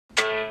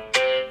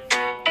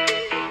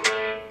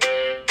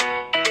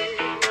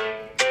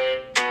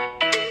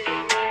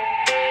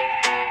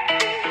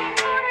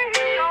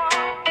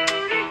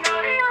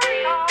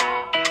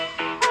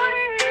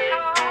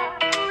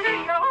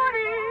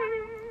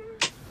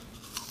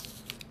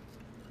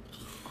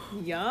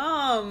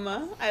Yum.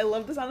 I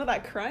love the sound of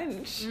that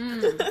crunch.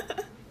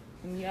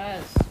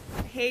 Yes.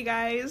 Hey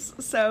guys,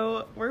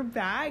 so we're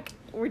back.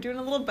 We're doing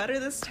a little better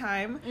this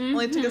time.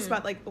 Only took us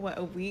about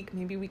a week,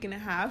 maybe a week and a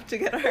half to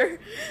get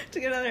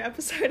another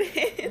episode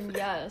in.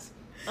 Yes.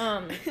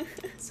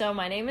 So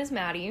my name is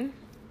Maddie.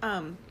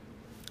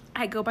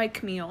 I go by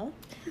Camille.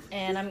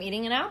 And I'm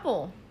eating an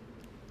apple.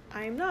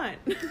 I'm not.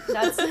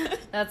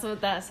 That's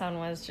what that sound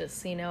was, just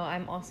so you know.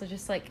 I'm also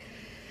just like,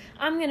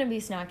 I'm going to be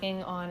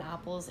snacking on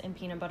apples and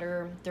peanut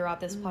butter throughout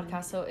this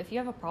podcast, so if you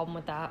have a problem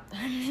with that,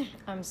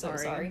 I'm so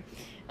sorry.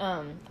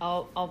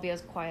 I'll be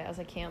as quiet as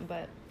I can,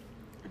 but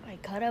I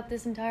cut up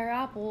this entire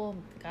apple.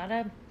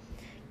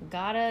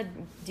 Gotta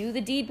do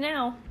the deed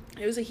now.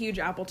 It was a huge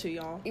apple too,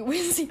 y'all. It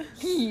was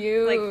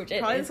huge. Like,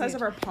 probably the size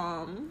of our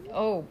palm.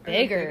 Oh,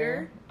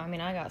 bigger. I mean,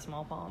 I got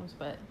small palms,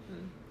 but...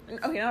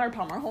 Okay, not our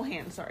palm, our whole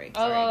hand, sorry.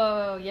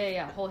 Oh,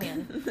 yeah, whole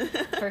hand.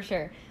 For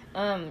sure.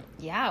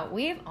 Yeah,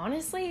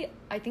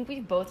 I think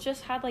we've both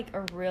just had, like,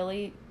 a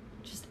really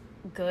just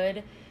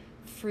good,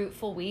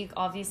 fruitful week.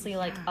 Obviously,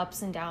 like,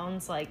 ups and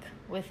downs, like,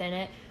 within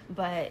it.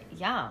 But,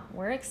 yeah,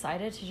 we're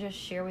excited to just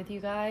share with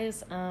you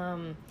guys,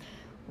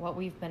 what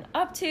we've been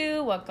up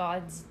to, what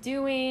God's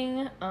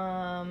doing,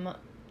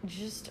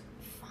 just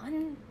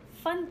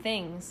fun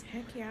things.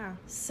 Heck yeah.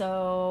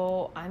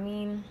 So, I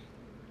mean,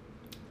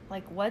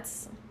 like,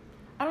 what's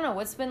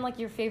been, like,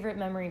 your favorite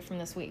memory from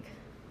this week?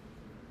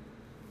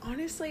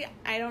 Honestly,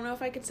 I don't know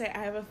if I could say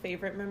I have a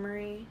favorite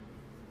memory,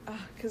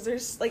 because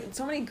there's, like,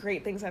 so many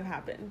great things have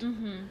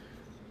happened.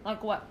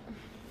 Like what?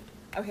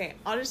 Okay,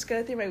 I'll just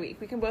go through my week.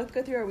 We can both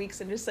go through our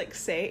weeks and just, like,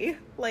 say,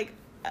 like,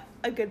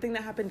 a good thing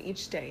that happened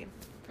each day.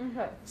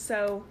 Okay.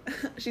 So,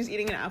 she's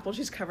eating an apple.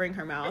 She's covering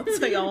her mouth,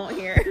 so y'all won't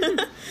hear.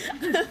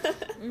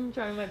 I'm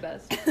trying my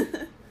best.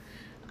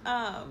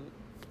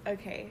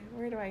 Okay,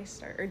 where do I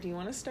start? Or do you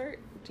want to start?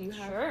 Do you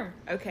have... Sure.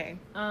 Okay.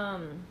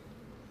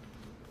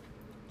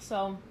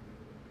 So,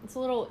 it's a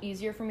little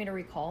easier for me to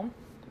recall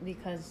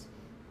because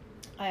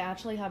I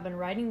actually have been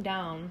writing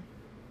down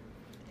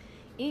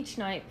each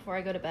night before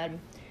I go to bed.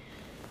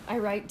 I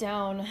write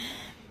down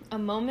a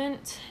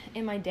moment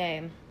in my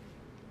day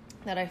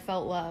that I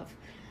felt love,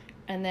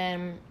 and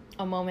then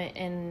a moment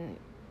in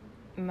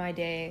my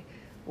day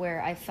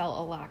where I felt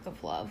a lack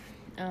of love.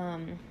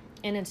 And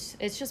it's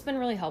just been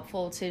really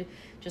helpful to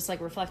just,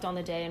 like, reflect on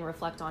the day and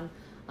reflect on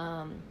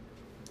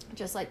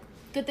just, like,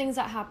 good things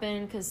that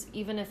happen, because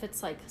even if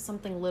it's, like,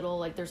 something little,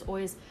 like, there's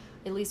always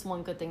at least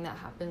one good thing that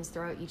happens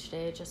throughout each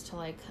day, just to,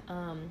 like,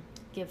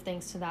 give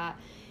thanks to that.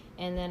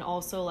 And then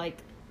also, like,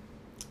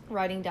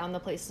 writing down the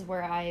places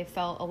where I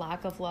felt a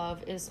lack of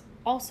love is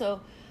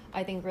also,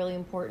 I think, really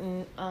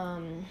important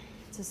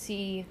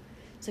to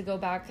go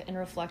back and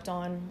reflect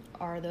on.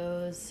 Are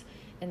those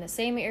in the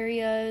same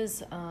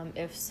areas?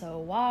 If so,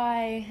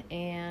 why?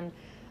 And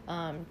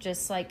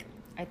just, like,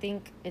 I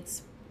think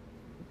it's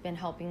been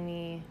helping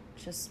me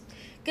just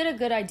get a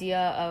good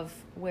idea of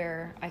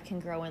where I can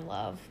grow in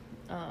love.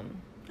 I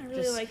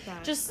really like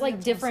that. Just,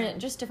 like,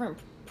 different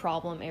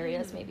problem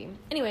areas, maybe.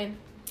 Anyway,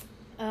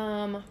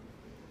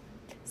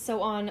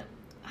 so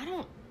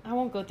I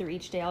won't go through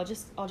each day. I'll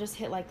just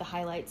hit, like, the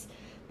highlights.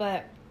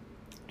 But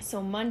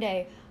so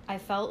Monday, I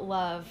felt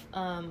love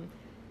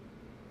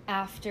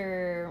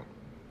after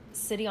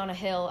City on a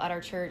Hill at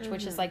our church,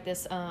 which is, like,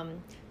 this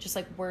just,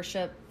 like,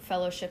 worship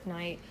fellowship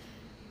night,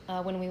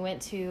 when we went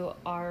to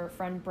our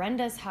friend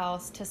Brenda's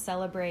house to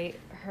celebrate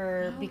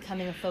her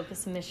becoming a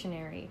Focus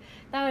missionary.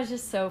 That was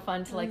just so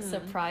fun to, like,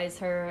 surprise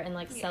her and,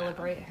 like,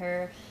 celebrate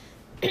her.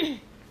 And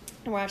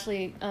we're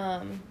actually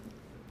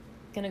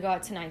gonna go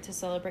out tonight to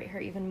celebrate her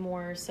even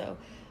more. So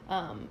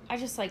I'm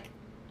just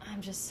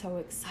so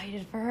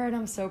excited for her, and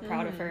I'm so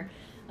proud of her.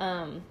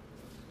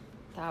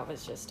 That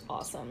was just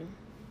awesome.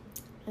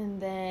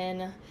 And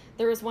then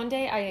there was one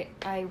day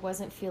I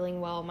wasn't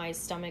feeling well. My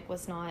stomach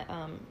was not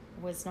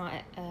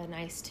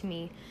nice to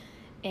me,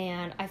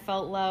 and I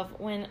felt love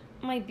when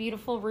my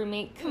beautiful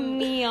roommate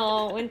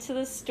Camille went to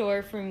the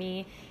store for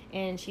me,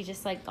 and she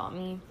just, like, got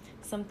me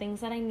some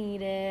things that I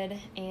needed.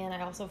 And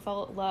I also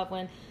felt love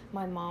when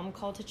my mom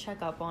called to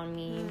check up on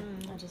me.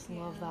 I just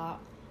love that.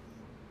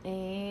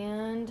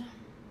 And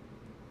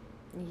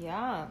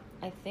yeah,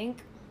 I think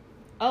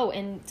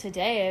and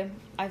today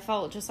I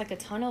felt just, like, a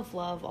ton of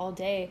love all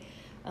day.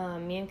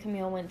 Me and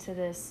Camille went to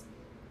this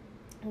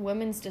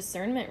women's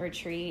discernment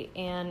retreat,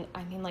 and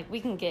I mean, like, we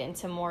can get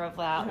into more of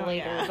that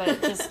later, but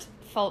it just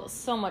felt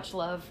so much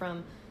love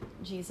from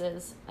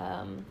Jesus.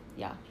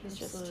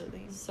 He's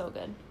Absolutely. just so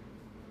good.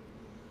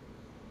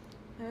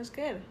 That was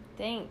good.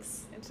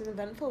 Thanks. It's an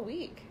eventful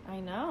week. I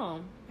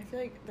know. I feel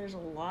like there's a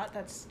lot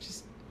that's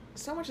just,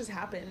 so much has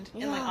happened.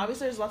 And, like,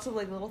 obviously there's lots of,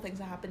 like, little things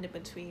that happened in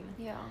between.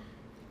 Yeah.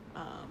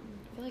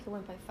 I feel like it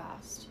went by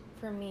fast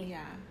for me.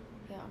 Yeah.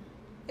 Yeah.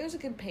 It was a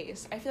good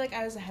pace. I feel like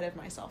I was ahead of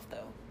myself,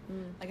 though.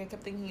 Like, I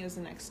kept thinking it was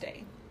the next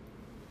day.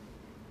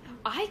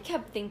 I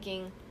kept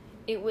thinking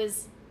it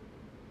was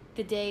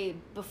the day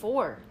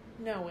before.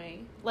 No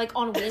way. Like,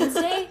 on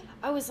Wednesday,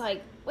 I was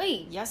like,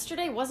 wait,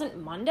 yesterday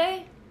wasn't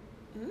Monday?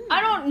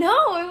 I don't don't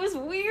know. It was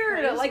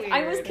weird. Like, weird.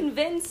 I was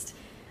convinced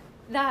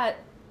that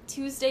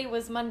Tuesday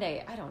was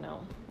Monday. I don't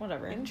know.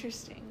 Whatever.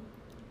 Interesting.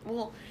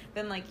 Well,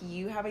 then, like,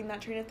 you having that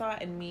train of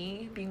thought and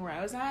me being where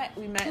I was at,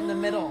 we met in the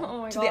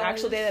middle to the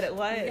actual day that it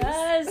was.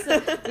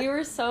 Yes. We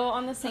were so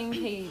on the same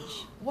page.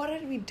 What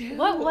did we do?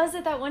 What was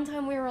it that one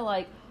time we were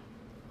like,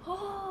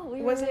 oh,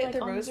 was it like,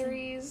 the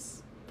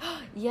rosaries?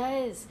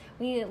 Yes.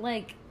 We,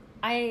 like,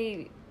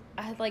 I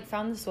had, like,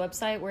 found this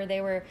website where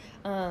they were,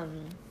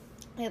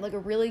 they had, like, a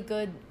really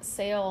good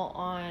sale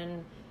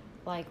on,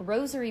 like,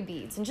 rosary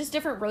beads and just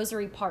different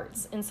rosary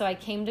parts. And so I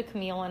came to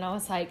Camille and I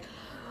was like,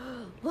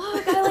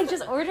 look, I, like,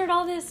 just ordered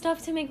all this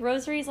stuff to make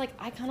rosaries. Like,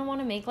 I kind of want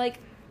to make, like,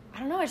 I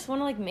don't know, I just want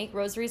to, like, make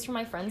rosaries for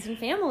my friends and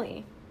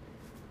family.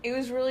 It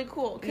was really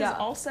cool because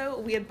also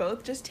we had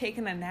both just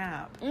taken a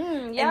nap.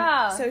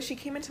 Yeah. And so she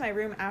came into my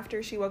room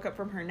after she woke up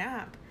from her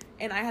nap.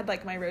 And I had,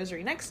 like, my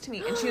rosary next to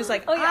me. And she was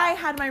like, I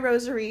had my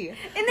rosary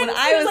and then when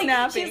I was like,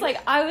 napping. She's like,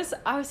 I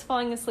was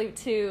falling asleep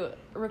to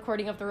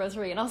recording of the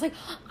rosary. And I was like,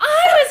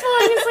 I was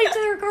falling asleep to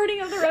the recording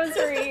of the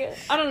rosary.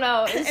 I don't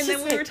know. And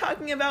then we were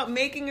talking about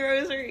making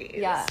rosaries.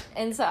 Yeah.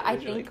 And so I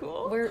think really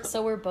cool.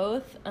 we're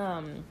both,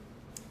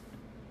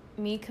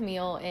 me,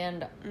 Camille,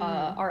 and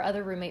our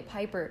other roommate,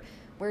 Piper,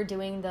 we're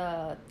doing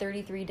the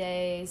 33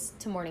 days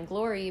to morning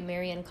glory,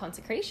 Marian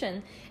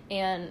consecration.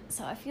 And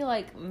so I feel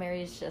like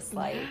Mary's just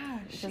like,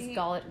 just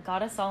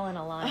got us all in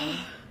a line.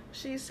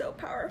 She's so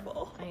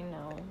powerful. I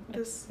know.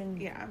 It's been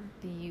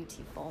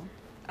beautiful.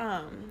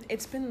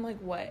 It's been like,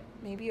 what,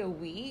 maybe a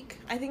week?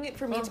 I think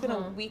for me it's been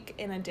a week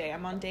and a day.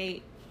 I'm on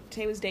today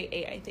was day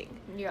 8, I think.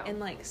 Yeah. And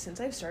like, since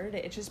I've started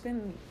it, it's just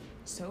been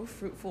so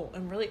fruitful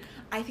and really,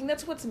 I think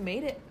that's what's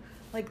made it,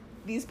 like,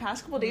 these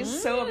past couple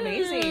days so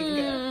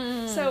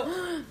amazing.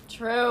 So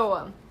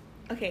true.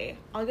 Okay,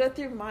 I'll go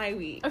through my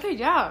week. Okay,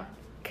 yeah.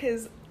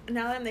 Because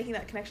now that I'm making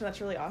that connection, that's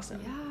really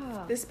awesome.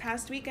 Yeah. This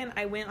past weekend,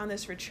 I went on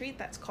this retreat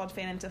that's called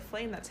Fan into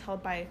Flame that's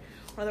held by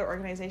one of the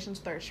organizations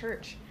with our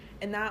church.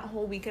 And that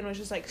whole weekend was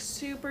just, like,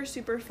 super,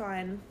 super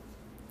fun.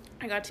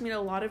 I got to meet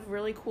a lot of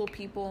really cool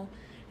people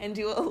and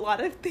do a lot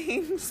of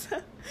things.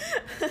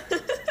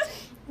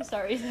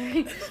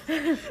 Sorry.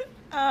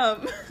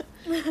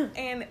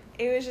 And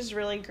it was just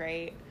really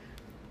great.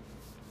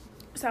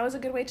 So that was a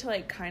good way to,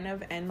 like, kind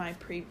of end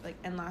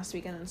end last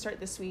weekend and start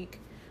this week.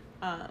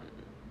 And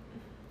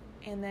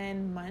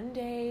then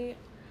Monday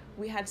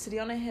we had City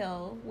on a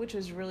Hill, which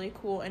was really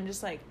cool, and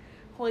just, like,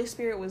 Holy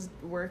Spirit was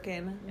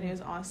working and it was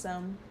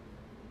awesome.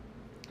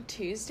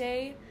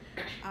 Tuesday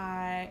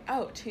I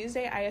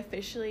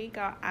officially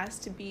got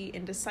asked to be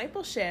in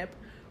discipleship,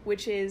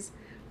 which is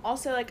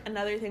also, like,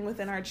 another thing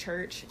within our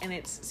church, and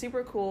it's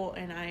super cool,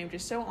 and I am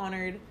just so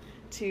honored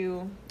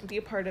to be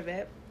a part of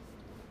it.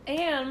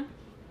 And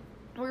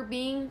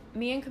me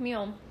and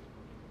Camille,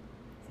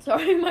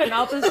 sorry, my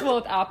mouth is full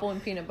of apple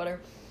and peanut butter.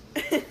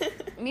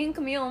 Me and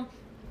Camille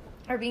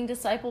are being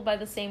discipled by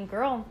the same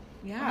girl.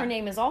 Yeah. Her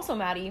name is also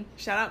Maddie.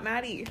 Shout out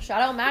Maddie.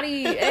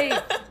 Hey.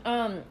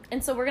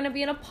 And so we're going to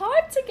be in a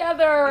pod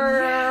together.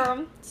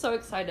 Yeah. So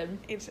excited.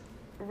 It's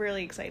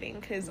really exciting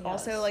because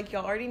also, like,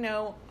 y'all already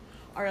know,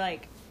 our,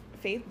 like,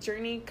 faith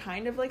journey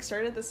kind of, like,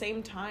 started at the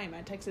same time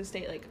at Texas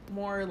State, like,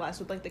 more or less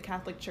with, like, the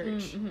Catholic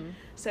Church.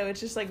 So it's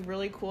just, like,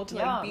 really cool to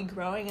like be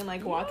growing and,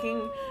 like,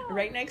 walking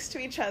right next to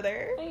each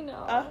other. I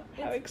know.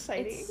 How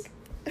exciting.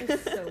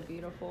 It's so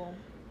beautiful.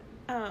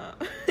 Yeah.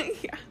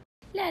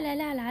 La la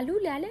la la la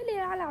la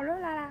la la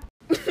la la.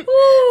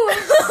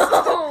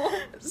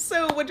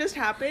 So what just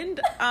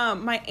happened,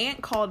 my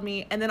aunt called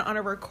me, and then on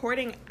a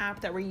recording app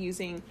that we're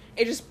using,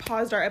 it just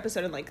paused our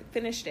episode and, like,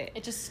 finished it.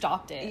 It just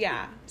stopped it.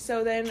 Yeah.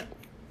 So then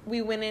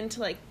we went in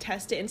to, like,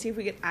 test it and see if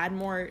we could add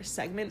more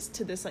segments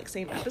to this, like,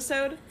 same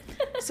episode.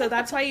 So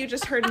that's why you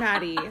just heard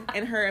Maddie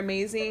and her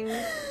amazing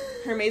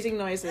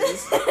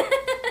noises.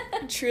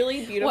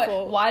 Truly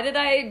beautiful. Why did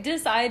I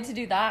decide to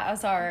do that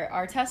as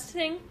our test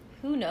thing?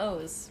 Who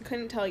knows?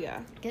 Couldn't tell ya.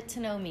 Get to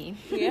know me.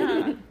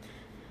 Yeah.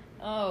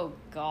 Oh,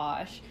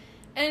 gosh.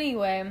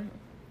 Anyway,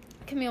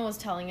 Camille was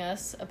telling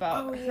us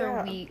about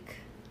her week.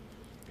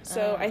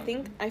 So I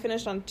think I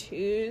finished on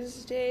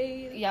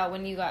Tuesday. Yeah,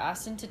 when you got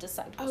asked into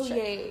discipleship. Oh,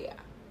 yeah.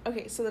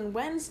 Okay, so then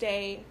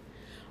Wednesday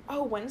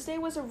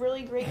was a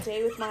really great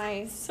day with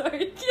my...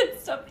 Sorry, can't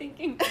stop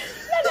thinking.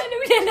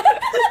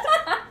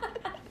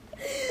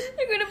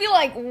 They're gonna be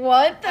like,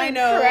 what the I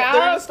know. crap?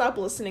 They're gonna stop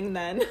listening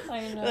then.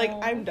 I know. Like,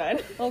 I'm done.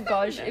 Oh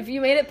gosh, if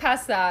you made it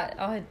past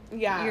that,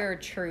 yeah, you're a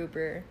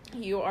trooper.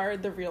 You are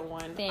the real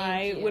one.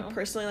 Thank you. Would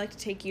personally like to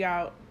take you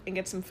out and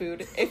get some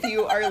food if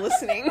you are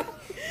listening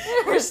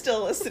or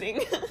still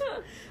listening.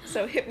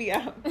 So hit me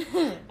up.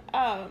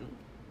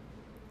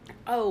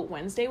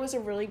 Wednesday was a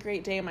really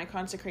great day in my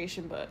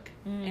consecration book,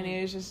 and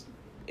it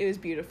was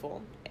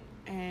beautiful.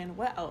 And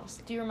what else?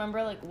 Do you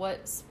remember, like,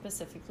 what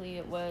specifically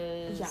it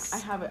was? Yeah,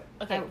 I have it.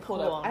 Okay, I have it pulled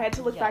cool. up. I had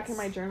to look back in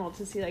my journal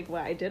to see, like,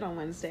 what I did on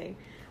Wednesday.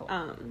 Cool.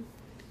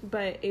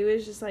 But it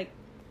was just, like,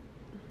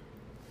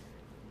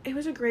 it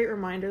was a great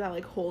reminder that,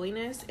 like,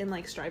 holiness and,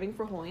 like, striving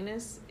for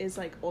holiness is,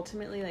 like,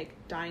 ultimately, like,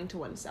 dying to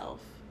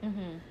oneself.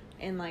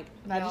 And, like,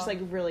 that just, like,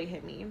 really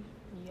hit me.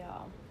 Yeah.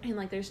 And,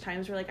 like, there's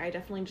times where, like, I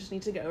definitely just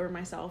need to get over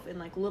myself in,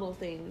 like, little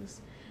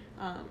things.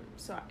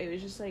 So it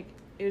was just, like,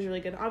 it was really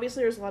good.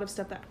 Obviously, there's a lot of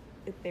stuff that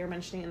they were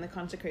mentioning in the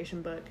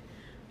consecration book.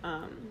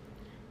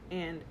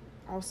 And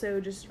also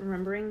just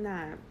remembering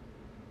that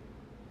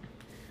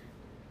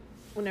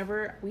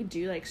whenever we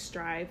do, like,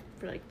 strive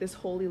for, like, this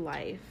holy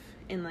life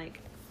and, like,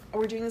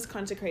 we're doing this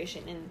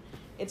consecration and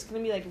it's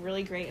going to be, like,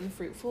 really great and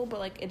fruitful, but,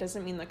 like, it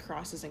doesn't mean the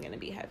cross isn't going to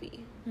be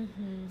heavy.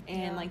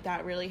 And, like,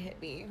 that really hit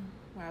me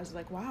where I was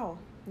like, wow,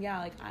 yeah,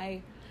 like,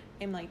 I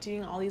am, like,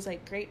 doing all these,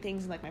 like, great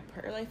things and, like, my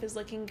prayer life is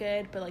looking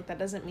good, but, like, that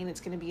doesn't mean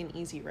it's going to be an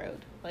easy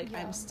road. Like,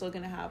 I'm still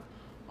going to have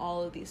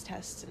all of these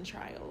tests and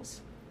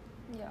trials.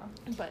 Yeah.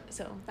 But,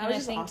 so, that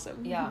was just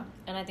awesome. Yeah.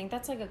 And I think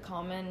that's, like, a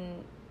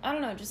common, I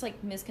don't know, just,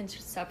 like,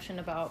 misconception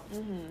about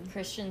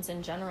Christians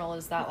in general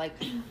is that, like,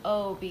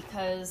 oh,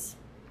 because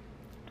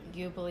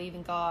you believe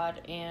in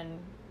God and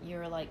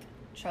you're, like,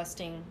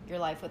 trusting your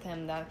life with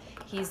him, that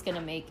he's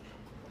gonna make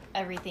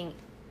everything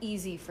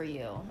easy for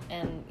you.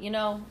 And, you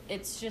know,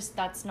 it's just,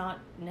 that's not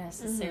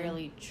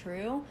necessarily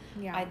true.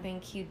 Yeah. I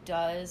think he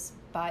does,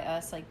 by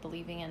us, like,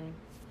 believing and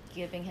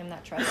giving him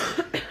that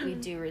trust, we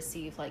do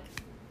receive, like,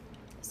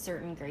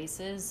 certain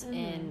graces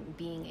in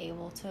being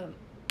able to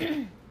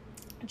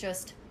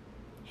just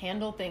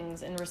handle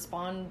things and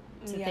respond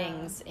to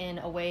things in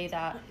a way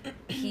that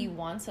he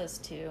wants us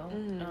to.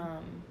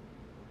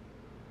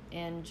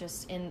 And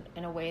just in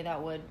a way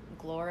that would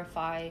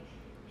glorify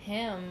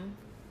him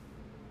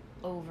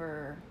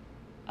over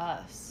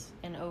us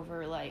and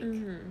over, like,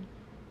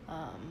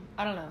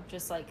 I don't know,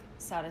 just, like,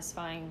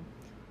 satisfying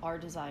our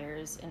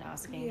desires and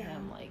asking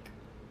him, like,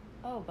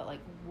 oh, but, like,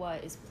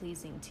 what is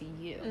pleasing to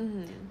you?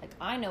 Like,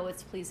 I know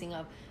it's pleasing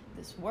of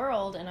this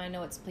world and I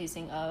know it's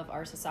pleasing of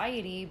our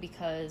society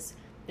because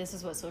this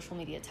is what social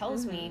media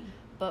tells me,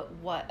 but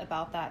what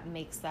about that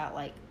makes that,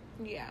 like,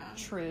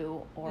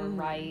 true or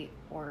right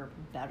or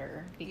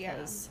better?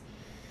 Because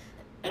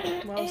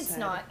it's said.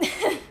 Not.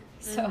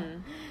 So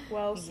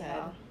well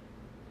said.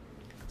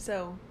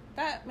 So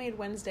that made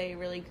Wednesday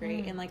really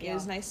great, and, like, it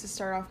was nice to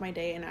start off my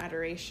day in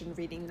adoration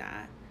reading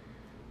that.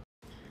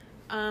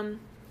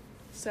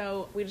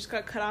 So we just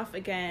got cut off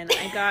again.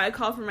 I got a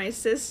call from my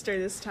sister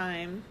this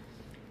time,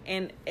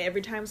 and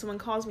every time someone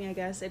calls me, I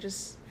guess it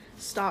just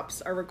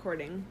stops our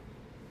recording.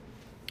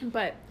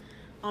 But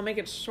I'll make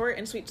it short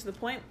and sweet to the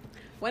point.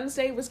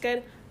 Wednesday was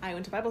good. I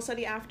went to Bible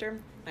study after.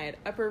 I had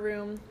upper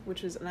room,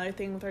 which was another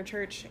thing with our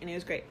church, and it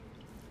was great.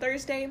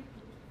 Thursday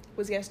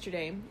was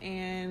yesterday,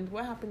 and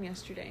what happened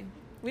yesterday?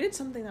 We did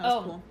something that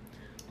was cool.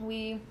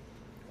 We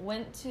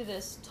went to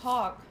this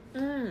talk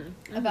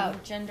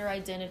about gender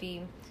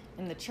identity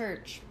in the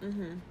church.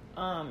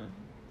 That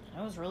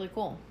was really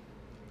cool.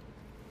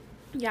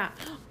 Yeah.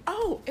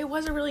 Oh, it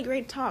was a really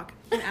great talk.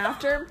 And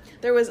after,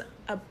 there was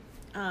a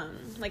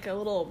like a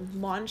little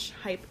launch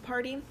hype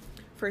party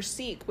for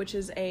Seek, which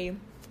is a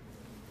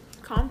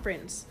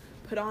conference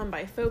put on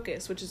by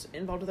Focus, which is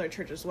involved with our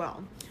church as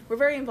well. We're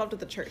very involved with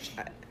the church.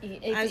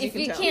 If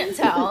you can't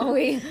tell,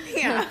 we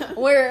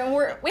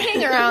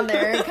hang around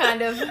there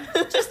kind of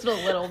just a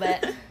little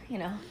bit, you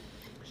know,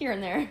 here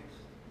and there.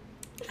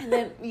 And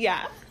then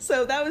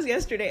so that was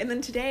yesterday, and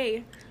then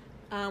today,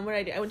 what did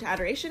I do? I went to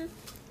adoration,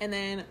 and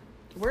then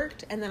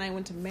worked, and then I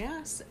went to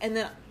mass, and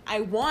then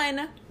I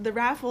won the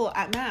raffle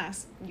at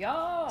mass.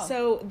 Yeah.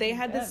 So they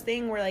had this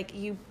thing where, like,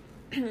 you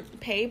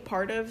pay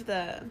part of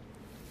the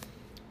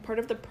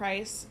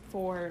price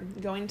for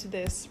going to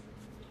this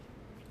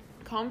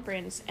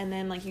conference, and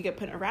then, like, you get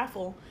put in a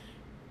raffle,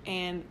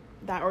 and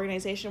that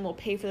organization will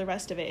pay for the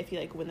rest of it if you,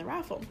 like, win the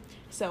raffle.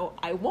 So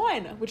I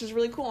won, which is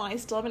really cool, and I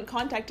still haven't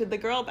contacted the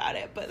girl about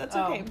it, but that's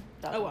okay.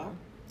 Definitely.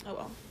 Oh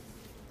well.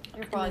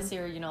 You'll probably see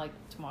her, you know, like,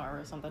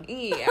 tomorrow or something.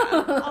 Yeah,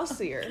 I'll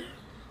see her.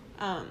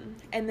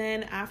 And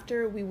then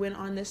after, we went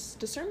on this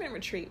discernment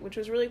retreat, which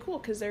was really cool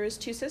because there was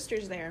 2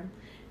 sisters there,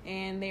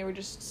 and they were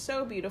just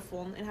so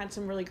beautiful and had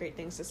some really great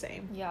things to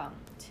say. Yeah,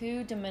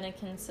 2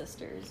 Dominican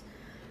sisters.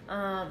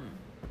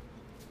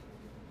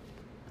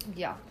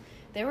 Yeah,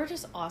 they were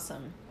just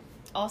awesome.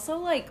 Also,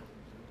 like,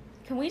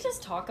 can we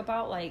just talk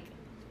about, like,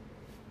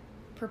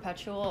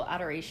 perpetual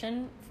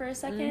adoration for a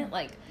second?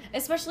 Like,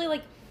 especially,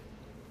 like,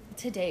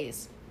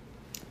 today's.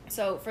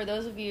 So, for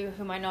those of you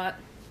who might not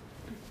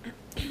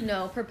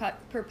know,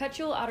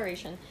 perpetual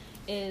adoration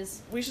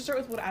is... We should start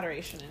with what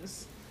adoration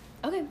is.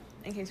 Okay.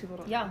 In case people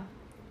don't know.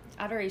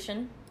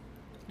 Adoration.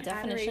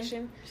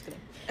 Definition. Just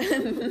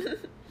kidding.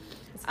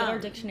 Let's get our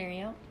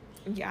dictionary out.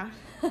 Yeah.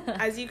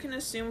 As you can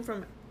assume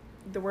from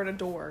the word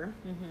adore,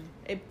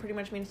 it pretty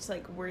much means to,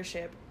 like,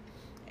 worship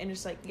and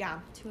just, like,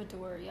 to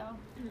adore,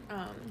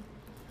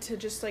 to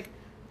just, like,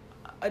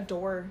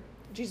 adore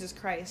Jesus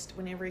Christ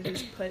whenever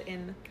he's put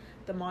in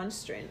the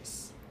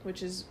monstrance,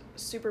 which is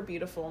super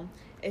beautiful.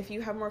 If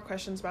you have more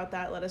questions about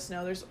that, let us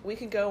know. We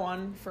could go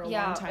on for a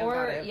long time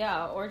about it.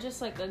 Yeah, or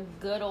just, like, a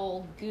good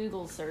old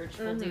Google search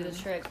will do the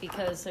trick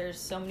because there's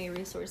so many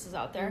resources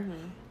out there.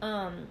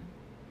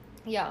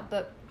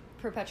 But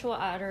perpetual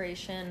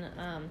adoration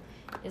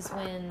is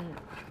when,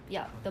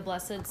 the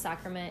Blessed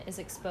Sacrament is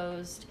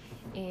exposed,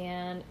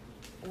 and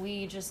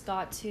we just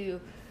got to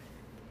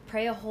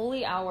pray a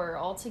holy hour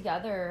all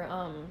together.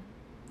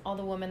 All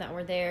the women that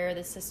were there,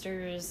 the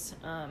sisters,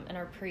 and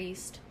our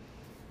priest.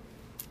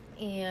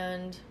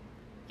 And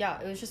yeah,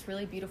 it was just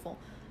really beautiful.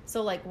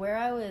 So like where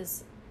I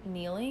was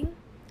kneeling,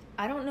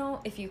 I don't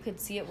know if you could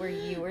see it where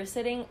you were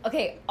sitting.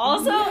 Okay,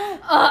 also,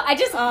 I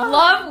just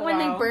love when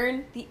they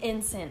burn the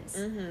incense.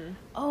 Mm-hmm.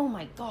 Oh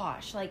my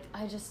gosh, like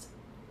I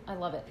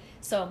love it.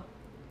 So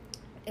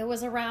it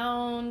was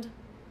around,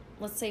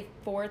 let's say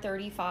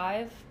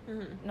 4:35,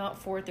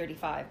 not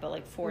 4:35, but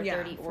like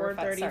 4:30 or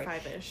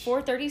 4:35ish.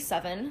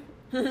 4:37.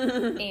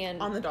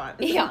 And on the dot.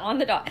 Yeah, on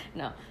the dot.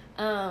 No.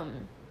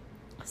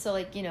 So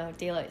like, you know,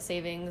 daylight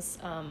savings,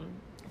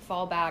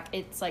 fall back.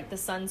 It's like the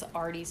sun's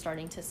already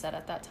starting to set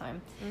at that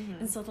time. Mm-hmm.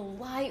 And so the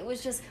light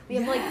was just, we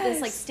have like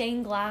this like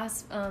stained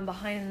glass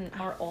behind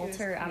our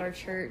altar at our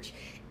church.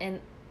 And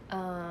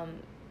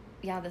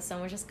the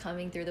sun was just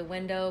coming through the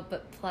window,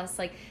 but plus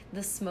like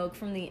the smoke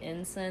from the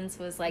incense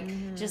was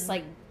like just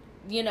like,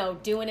 you know,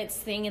 doing its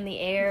thing in the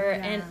air.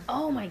 Yeah. And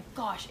oh my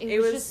gosh, it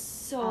was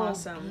just so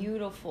awesome.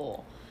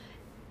 Beautiful.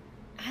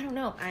 I don't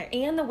know.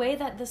 And the way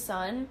that the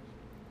sun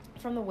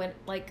from the wind,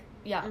 like,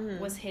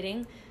 was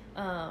hitting,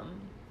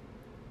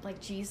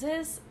 like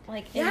Jesus,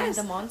 like in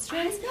the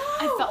monstrance.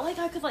 I felt like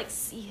I could like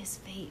see his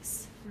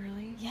face.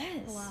 Really?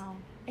 Yes. Wow.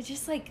 I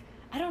just like,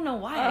 I don't know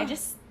why. I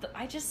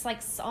just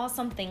like saw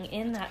something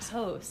in that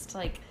host.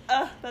 Like,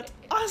 that's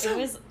awesome.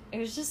 It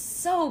was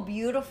just so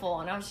beautiful.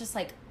 And I was just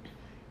like,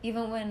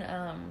 even when,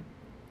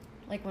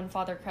 like when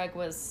Father Craig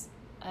was,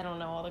 I don't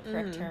know all the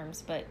correct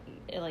terms, but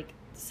like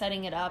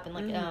setting it up and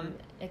like,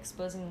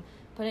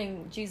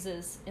 putting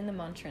Jesus in the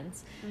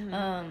monstrance.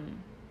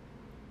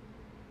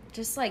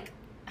 Just like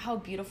how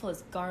beautiful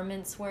his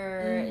garments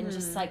were and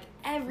just like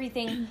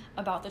everything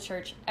about the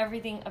church,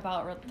 everything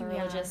about the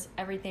religious,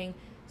 everything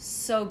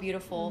so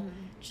beautiful.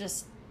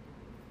 Just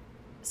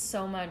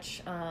so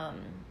much, I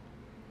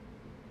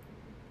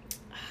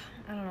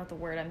don't know what the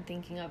word I'm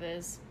thinking of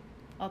is.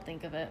 I'll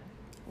think of it.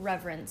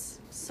 Reverence.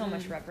 So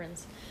much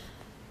reverence.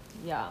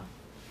 Yeah.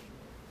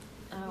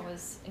 That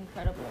was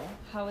incredible.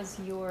 How was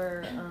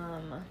your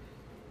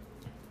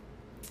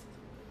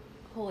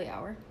holy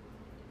hour?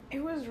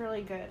 It was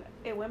really good.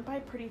 It went by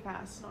pretty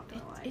fast, not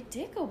gonna lie. It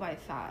did go by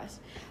fast.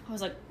 I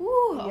was like,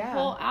 ooh, a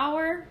whole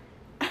hour?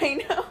 I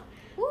know.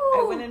 Ooh.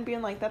 I went in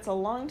being like, that's a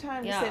long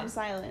time to sit in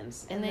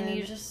silence. And then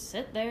you just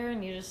sit there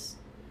and you just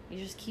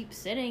keep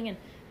sitting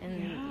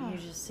and you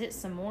just sit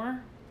some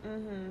more.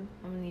 And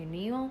then you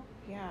kneel.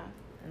 Yeah.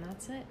 And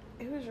that's it.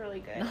 It was really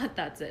good. Not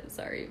that's it,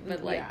 sorry.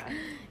 But like,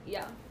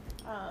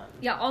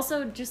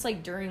 also just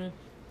like during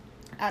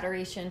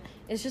adoration,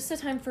 it's just a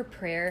time for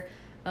prayer.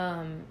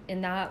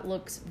 And that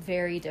looks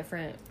very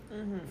different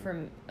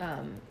from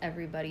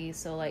everybody.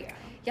 So like,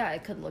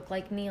 it could look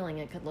like kneeling.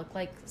 It could look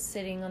like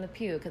sitting on the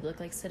pew. It could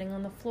look like sitting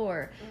on the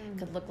floor. It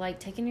could look like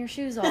taking your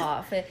shoes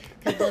off. It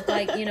could look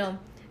like, you know,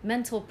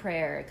 mental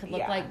prayer. It could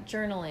look like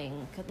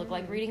journaling. It could look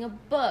like reading a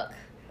book.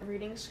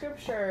 Reading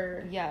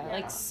scripture.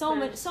 Like so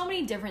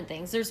many different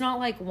things. There's not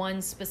like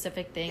one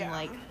specific thing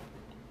like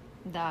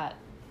that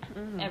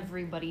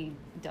everybody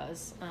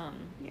does.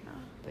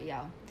 But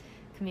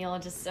Camille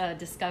just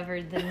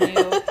discovered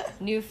the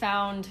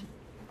newfound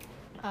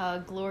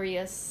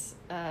glorious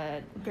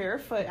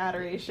barefoot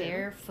adoration.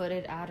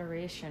 Barefooted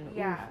adoration. Ooh.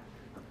 Yeah.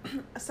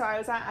 So I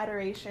was at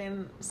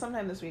adoration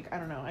sometime this week. I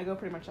don't know. I go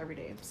pretty much every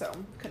day, so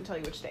couldn't tell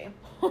you which day.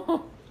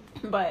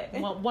 But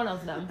one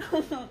of them.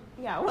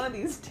 One of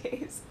these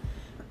days.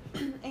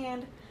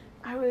 And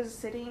I was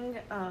sitting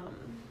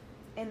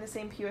in the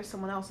same pew as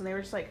someone else, and they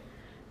were just like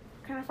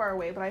kind of far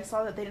away, but I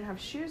saw that they didn't have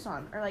shoes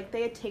on, or like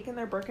they had taken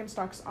their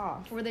Birkenstocks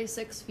off. Were they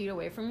 6 feet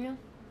away from you?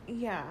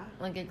 Yeah.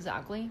 Like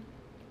exactly?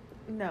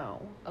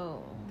 No.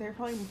 Oh. They're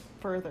probably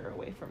further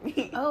away from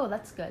me. Oh,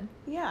 that's good.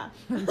 Yeah.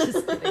 I'm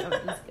just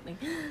kidding.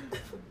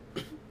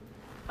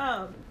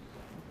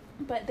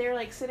 But they're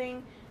like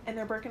sitting and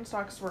their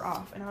Birkenstocks were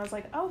off, and I was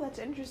like, oh, that's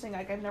interesting.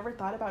 Like, I've never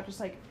thought about just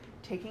like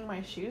taking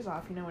my shoes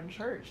off, you know, in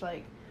church.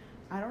 Like,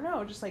 I don't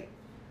know, just like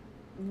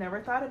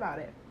never thought about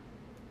it.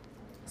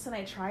 So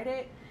then I tried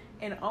it,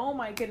 and oh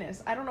my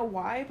goodness, I don't know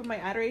why, but my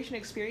adoration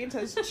experience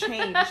has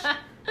changed.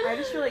 I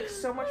just feel like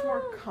so much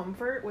more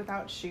comfort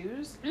without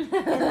shoes. And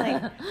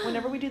like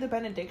whenever we do the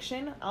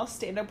benediction, I'll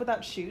stand up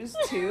without shoes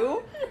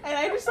too. And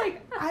I just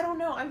like, I don't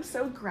know, I'm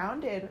so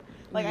grounded.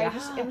 Like I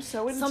just am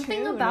so in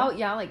something tune. About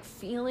like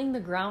feeling the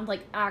ground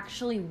like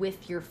actually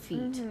with your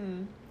feet.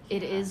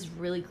 It is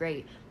really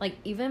great. Like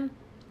even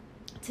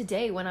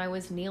today when I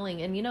was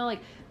kneeling, and you know, like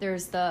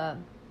there's the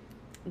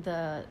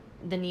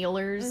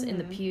kneelers in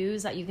the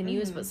pews that you can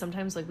use, but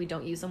sometimes like we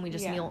don't use them. We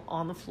just kneel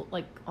on the floor,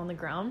 like on the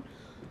ground.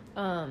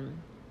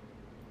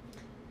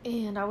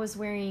 And I was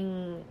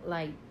wearing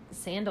like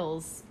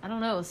sandals. I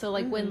don't know. So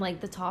like when like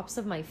the tops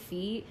of my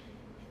feet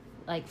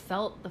like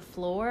felt the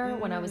floor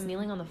when I was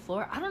kneeling on the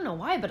floor. I don't know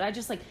why, but I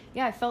just like,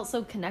 I felt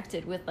so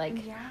connected with like,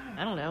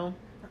 I don't know,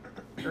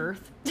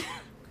 earth.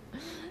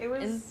 It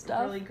was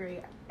really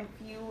great. If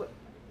you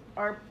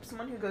are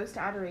someone who goes to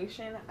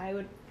adoration, I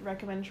would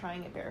recommend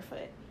trying it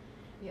barefoot.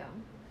 Yeah.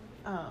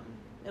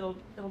 it'll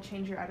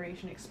change your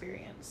adoration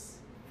experience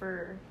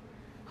for,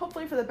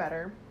 hopefully for the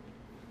better.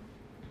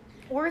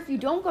 Or if you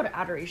don't go to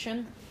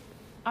adoration,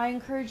 I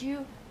encourage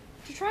you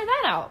to try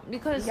that out,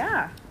 because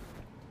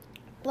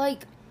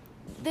like,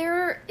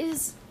 there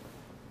is,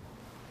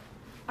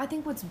 I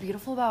think what's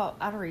beautiful about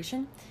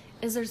adoration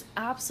is there's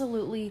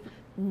absolutely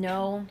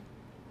no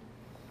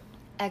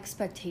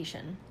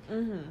expectation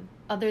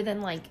other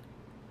than, like,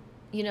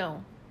 you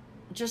know,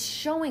 just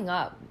showing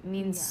up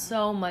means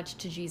so much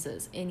to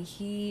Jesus, and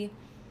he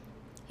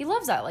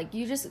loves that. Like,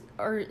 you just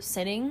are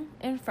sitting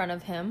in front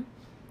of him,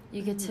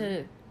 you get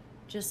to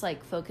just,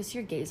 like, focus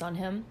your gaze on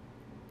him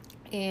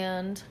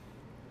and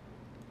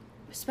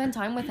spend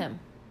time with him.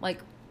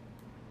 Like,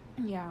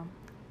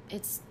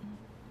 it's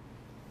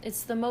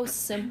the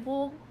most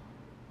simple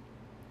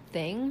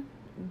thing,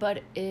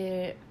 but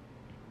it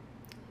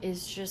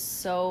is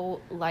just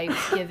so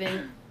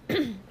life-giving.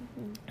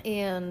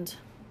 And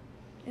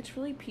it's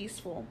really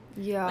peaceful.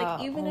 Yeah.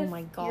 Like, even if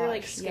my gosh, you're,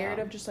 like, scared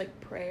of just, like,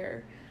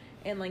 prayer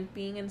and, like,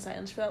 being in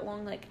silence for that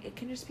long, like, it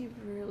can just be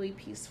really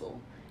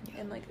peaceful.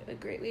 And, like, a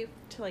great way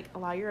to, like,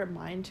 allow your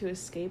mind to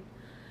escape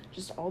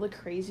just all the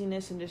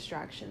craziness and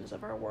distractions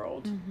of our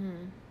world.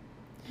 And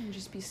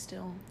just be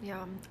still.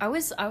 Yeah. I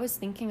was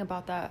thinking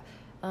about that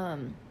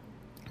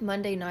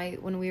Monday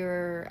night when we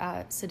were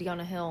at City on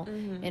a Hill,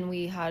 and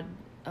we had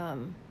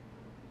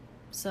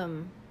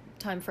some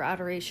time for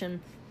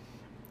adoration,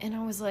 and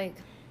I was like,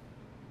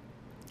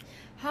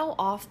 how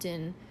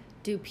often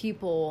do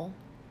people,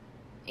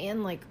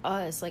 and, like,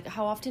 us, like,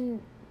 how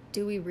often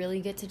do we really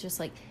get to just,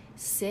 like,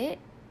 sit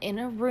in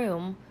a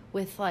room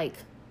with, like,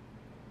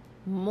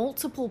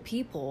 multiple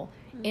people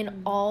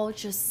and all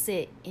just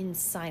sit in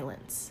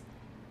silence?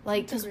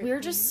 Like, because we're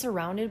just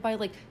surrounded by,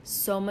 like,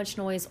 so much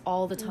noise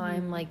all the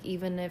time, like,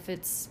 even if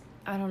it's,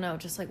 I don't know,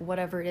 just, like,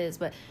 whatever it is.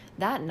 But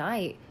that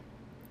night,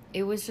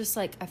 it was just,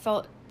 like, I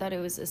felt that it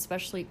was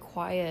especially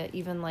quiet,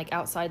 even, like,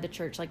 outside the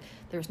church. Like,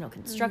 there was no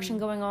construction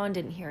going on,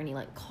 didn't hear any,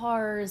 like,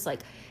 cars.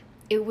 Like,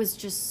 it was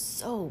just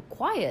so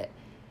quiet.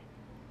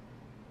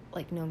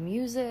 Like, no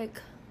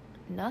music,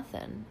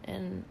 nothing.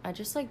 And I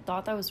just, like,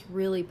 thought that was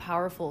really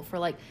powerful for,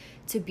 like,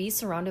 to be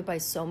surrounded by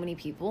so many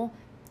people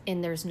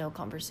and there's no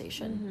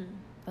conversation.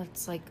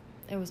 That's, like,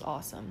 it was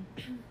awesome.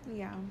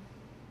 Yeah.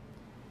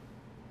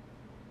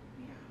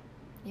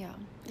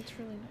 It's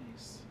really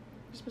nice,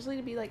 especially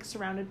to be, like,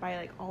 surrounded by,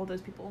 like, all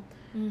those people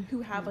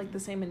who have, like, the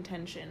same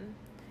intention.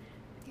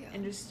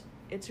 And just,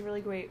 it's a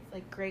really great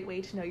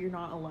way to know you're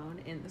not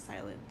alone in the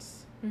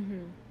silence.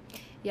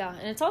 Yeah,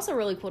 and it's also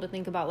really cool to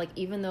think about, like,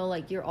 even though,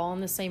 like, you're all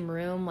in the same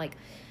room, like,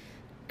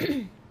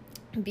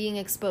 being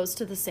exposed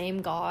to the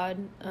same God,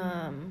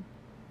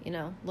 you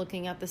know,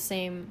 looking at the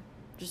same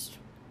just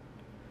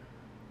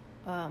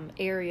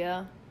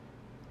area,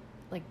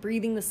 like,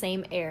 breathing the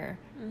same air,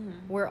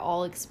 we're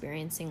all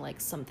experiencing, like,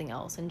 something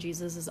else, and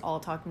Jesus is all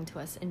talking to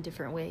us in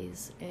different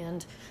ways.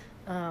 And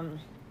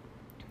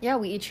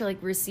we each, like,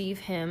 receive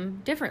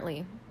him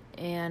differently,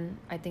 and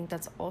I think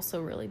that's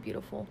also really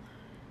beautiful.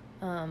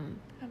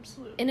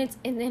 Absolutely.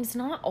 And it's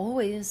not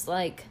always,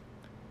 like,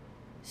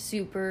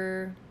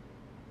 super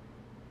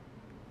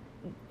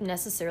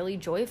necessarily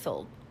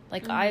joy-filled.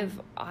 Like,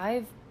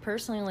 I've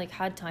personally, like,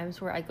 had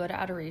times where I go to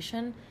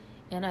adoration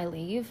and I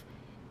leave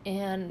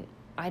and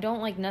I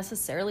don't, like,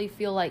 necessarily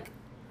feel, like,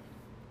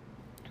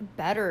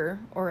 better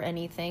or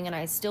anything, and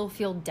I still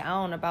feel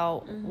down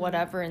about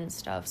whatever and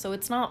stuff. So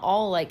it's not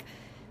all, like,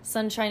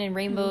 sunshine and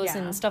rainbows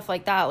and stuff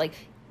like that. Like,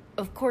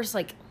 of course,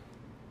 like,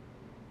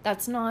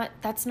 that's not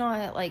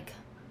like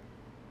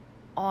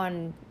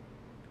on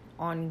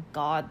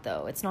God,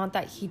 though. It's not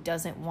that he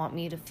doesn't want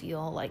me to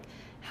feel, like,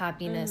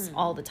 happiness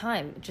all the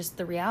time. Just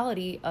the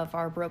reality of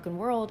our broken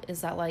world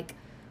is that, like,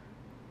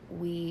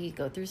 we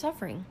go through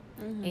suffering,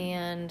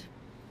 and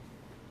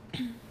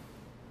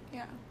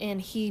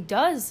and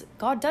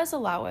God does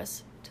allow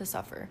us to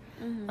suffer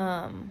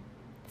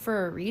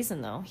for a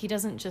reason, though. He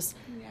doesn't just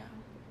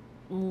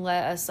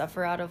let us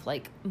suffer out of,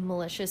 like,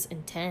 malicious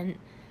intent.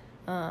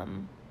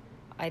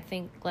 I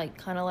think, like,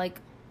 kind of like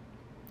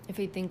if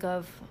you think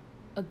of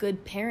a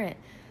good parent,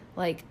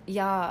 like,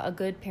 a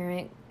good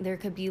parent, there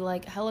could be,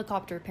 like,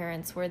 helicopter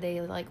parents where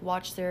they, like,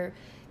 watch their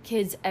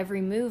kids'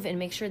 every move and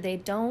make sure they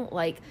don't,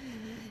 like,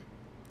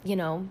 you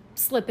know,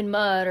 slip in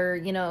mud or,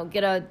 you know,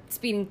 get a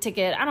speeding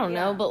ticket. I don't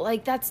know, but,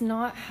 like, that's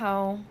not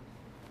how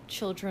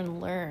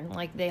children learn.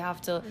 Like, they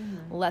have to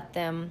let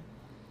them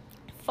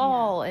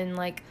fall and,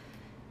 like,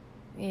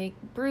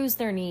 bruise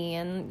their knee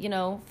and, you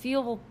know,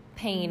 feel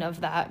pain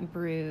of that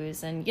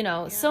bruise and, you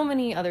know, so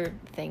many other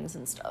things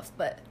and stuff.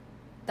 But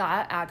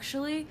that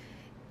actually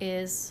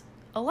is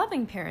a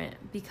loving parent,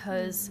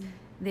 because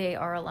they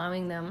are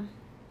allowing them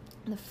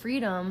the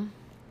freedom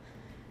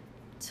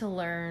to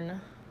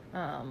learn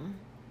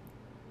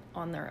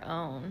on their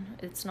own.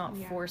 It's not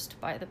forced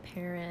by the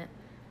parent.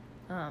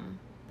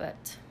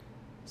 But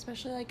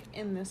especially, like,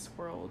 in this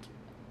world,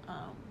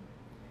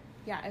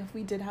 if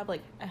we did have,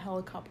 like, a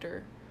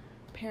helicopter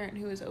parent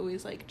who was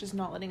always, like, just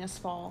not letting us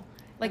fall,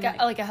 like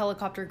a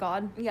helicopter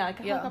God. Like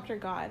a helicopter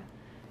God,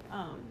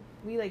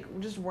 we like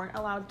just weren't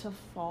allowed to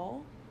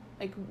fall.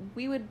 Like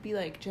we would be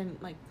like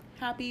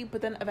happy,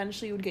 but then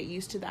eventually would get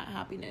used to that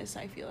happiness,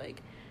 I feel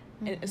like.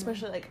 And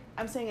especially like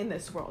I'm saying in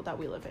this world that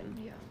we live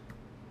in. Yeah.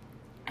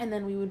 And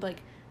then we would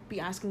like be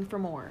asking for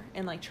more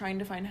and like trying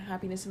to find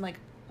happiness in like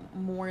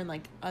more in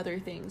like other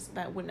things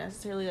that wouldn't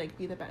necessarily like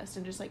be the best,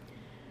 and just like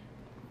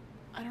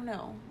I don't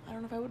know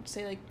if I would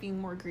say like being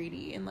more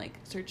greedy and like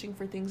searching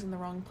for things in the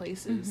wrong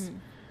places.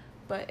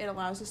 But it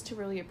allows us to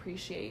really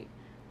appreciate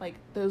like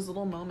those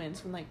little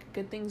moments when like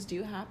good things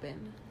do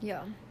happen.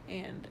 Yeah.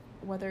 And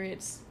whether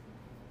it's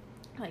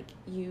like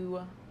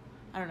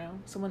I don't know,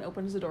 someone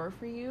opens the door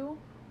for you,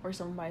 or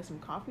someone buys some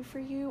coffee for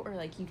you, or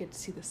like you get to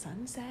see the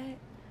sunset.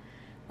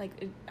 Like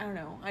I don't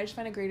know, I just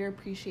find a greater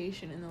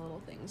appreciation in the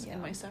little things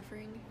in my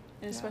suffering,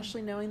 and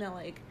especially knowing that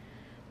like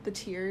the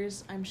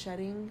tears I'm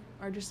shedding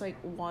are just like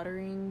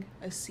watering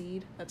a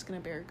seed that's gonna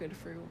bear good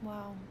fruit.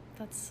 Wow,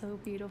 that's so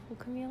beautiful,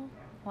 Camille.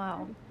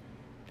 Wow,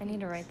 I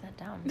need to write that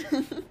down.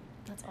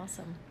 That's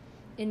awesome.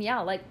 And yeah,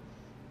 like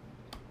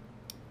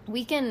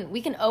we can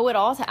owe it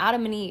all to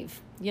Adam and Eve,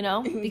 you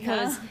know,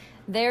 because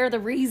they're the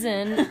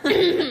reason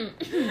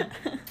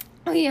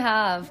we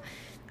have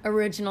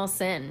original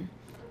sin.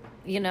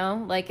 You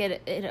know, like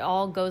it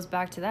all goes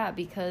back to that,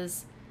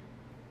 because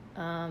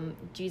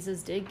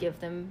Jesus did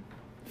give them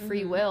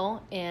free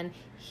will, and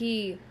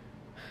he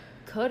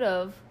could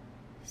have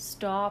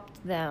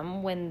stopped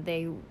them when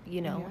they,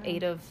 you know,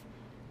 ate of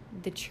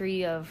the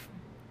tree of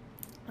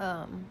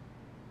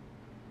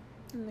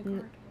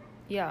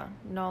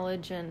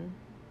knowledge and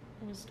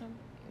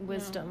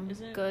wisdom,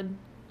 no,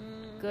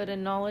 good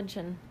and knowledge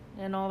and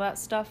all that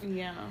stuff.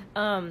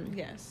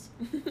 Yes.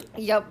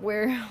 Yep,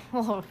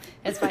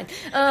 it's fine.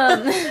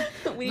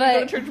 We need to go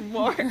to church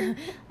more. A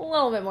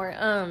little bit more.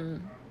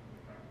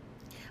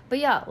 But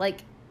yeah,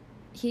 like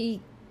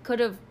he could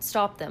have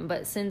stopped them,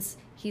 but since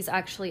he's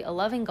actually a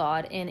loving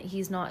God and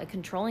he's not a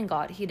controlling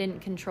God, he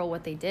didn't control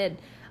what they did.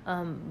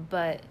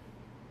 But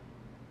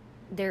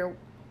there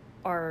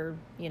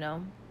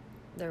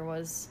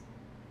was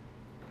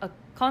a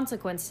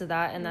consequence to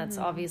that, and that's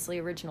obviously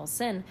original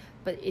sin.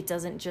 But it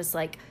doesn't just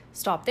like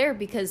stop there,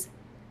 because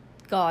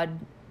God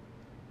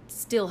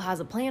still has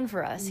a plan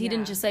for us. He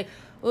didn't just say,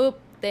 "Oop,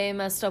 they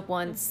messed up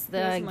once.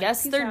 I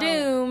guess they're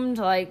doomed."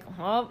 Like,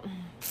 well,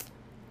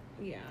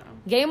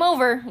 game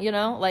over. You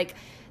know, like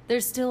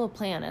there's still a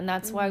plan, and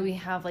that's why we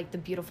have like the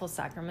beautiful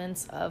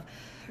sacraments of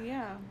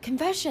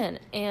confession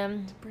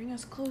and to bring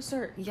us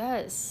closer.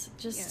 Yes,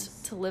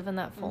 to live in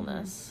that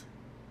fullness.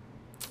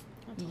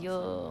 That's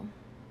awesome.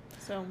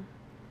 So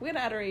we had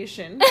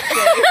adoration.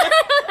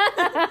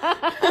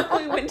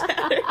 We went to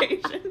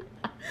adoration.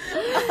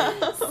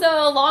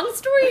 So long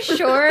story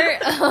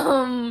short,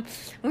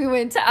 we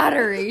went to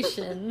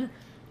adoration,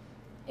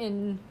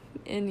 and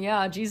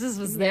Jesus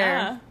was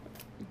there.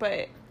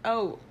 But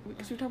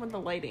because we were talking about the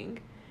lighting.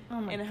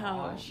 Oh my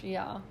gosh!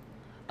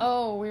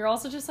 Oh, we were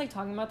also just like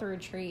talking about the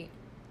retreat,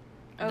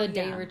 the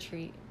day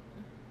retreat.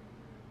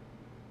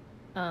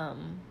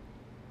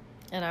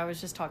 And I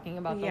was just talking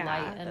about the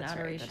light and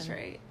adoration. That's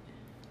right.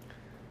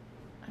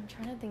 I'm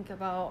trying to think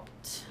about.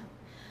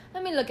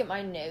 Let me look at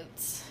my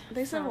notes.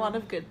 They said a lot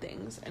of good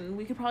things, and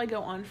we could probably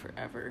go on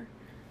forever.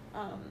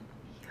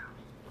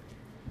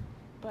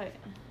 But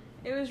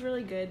it was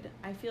really good.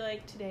 I feel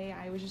like today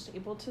I was just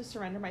able to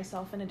surrender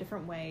myself in a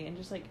different way and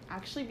just like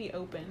actually be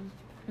open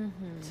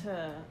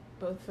to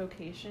both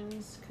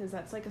vocations, because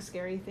that's like a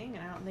scary thing,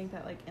 and I don't think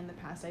that like in the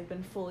past I've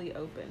been fully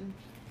open.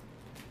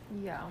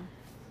 Yeah.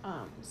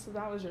 So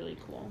that was really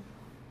cool.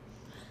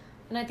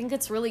 And I think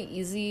it's really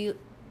easy,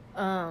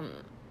 I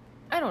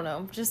don't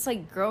know, just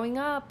like growing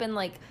up and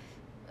like,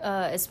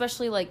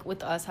 especially like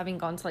with us having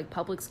gone to like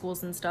public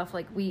schools and stuff,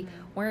 like we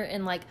weren't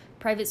in like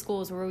private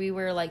schools where we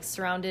were like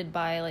surrounded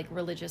by like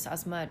religious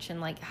as much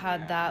and like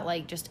had that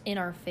like just in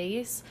our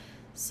face.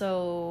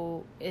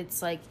 So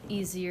it's like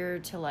easier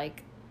to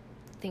like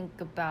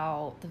think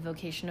about the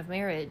vocation of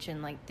marriage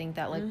and like think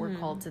that like we're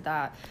called to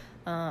that.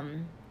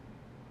 And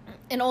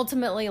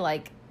ultimately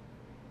like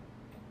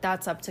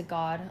that's up to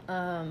God.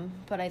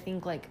 But I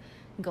think like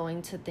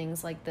going to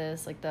things like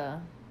this, like the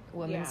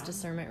women's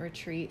discernment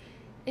retreat,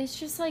 it's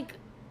just like,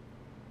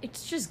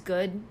 it's just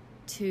good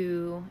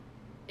to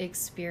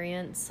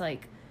experience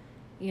like,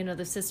 you know,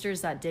 the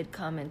sisters that did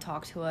come and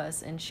talk to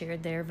us and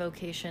shared their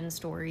vocation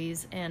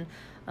stories, and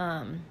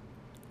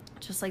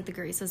just like the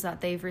graces that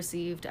they've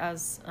received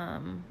as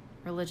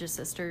religious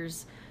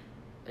sisters.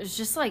 It's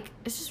just like,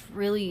 it's just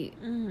really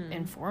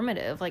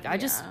informative. Like I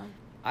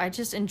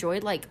just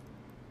enjoyed like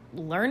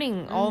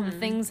learning all the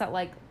things that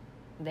like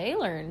they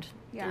learned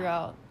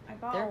throughout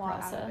their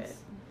process.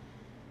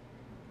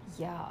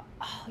 Yeah.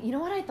 Oh, you know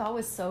what I thought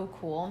was so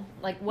cool?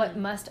 Like what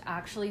must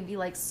actually be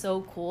like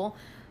so cool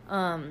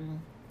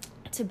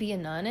to be a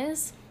nun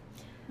is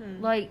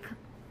like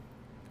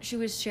she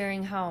was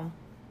sharing how,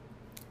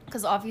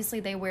 because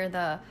obviously they wear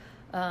the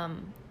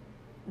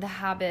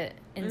habit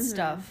and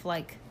stuff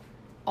like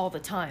all the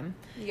time.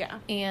 Yeah.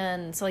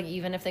 And so like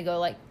even if they go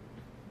like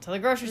to the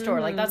grocery store,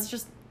 like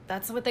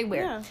that's what they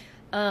wear.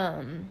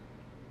 Yeah.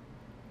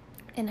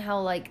 And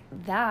how, like,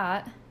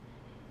 that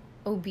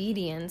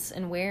obedience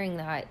and wearing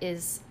that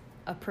is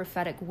a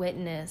prophetic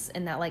witness,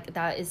 and that, like,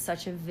 that is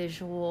such a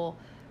visual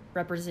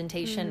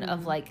representation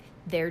of, like,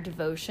 their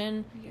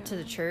devotion to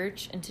the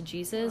church and to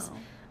Jesus.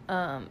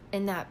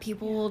 And that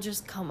people will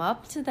just come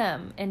up to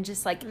them and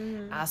just, like,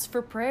 ask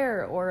for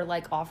prayer, or,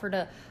 like, offer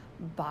to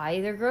buy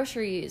their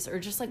groceries, or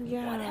just, like,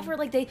 whatever.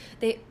 Like,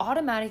 they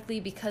automatically,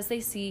 because they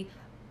see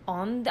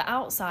on the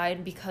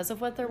outside, because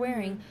of what they're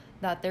wearing,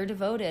 that they're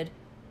devoted,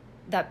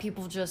 that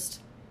people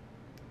just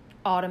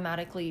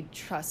automatically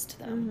trust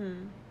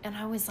them. And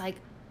I was like,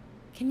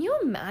 can you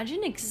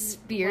imagine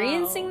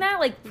experiencing that?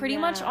 Like, pretty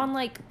much on,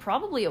 like,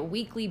 probably a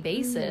weekly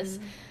basis,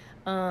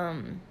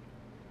 of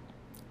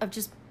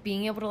just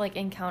being able to, like,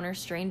 encounter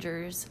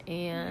strangers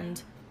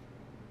and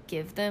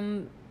give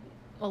them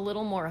a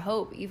little more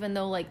hope, even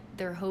though, like,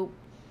 their hope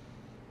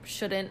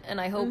shouldn't,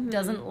 and I hope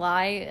doesn't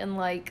lie in,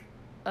 like,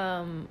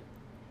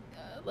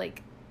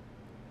 like,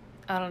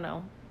 I don't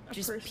know,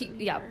 just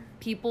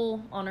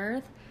people on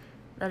earth,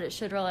 that it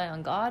should rely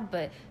on God,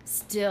 but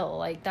still,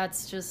 like,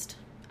 that's just,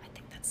 I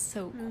think that's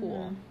so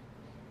cool.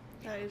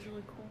 That is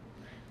really cool.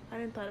 I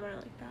didn't thought about it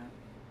like that.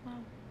 Wow.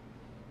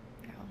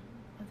 Yeah,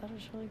 I thought it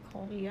was really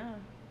cool. Yeah.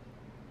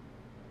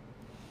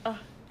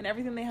 And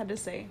everything they had to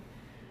say,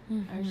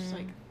 I was just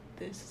like,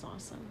 this is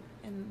awesome.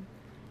 And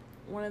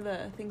one of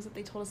the things that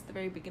they told us at the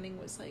very beginning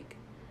was, like,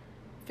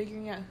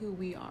 figuring out who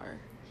we are.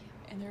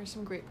 And there are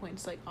some great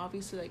points, like,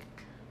 obviously, like,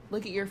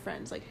 look at your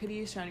friends, like, who do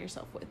you surround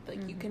yourself with?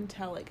 Like, you can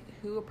tell, like,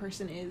 who a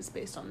person is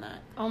based on that.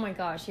 Oh my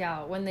gosh,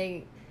 yeah. When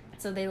they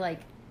had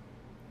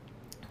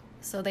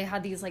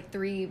these, like,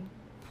 3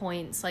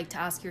 points, like, to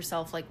ask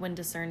yourself, like, when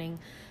discerning.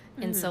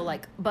 And so,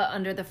 like, but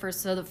under the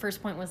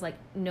first point was, like,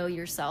 know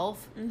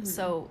yourself.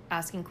 So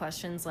asking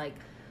questions like,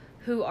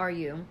 who are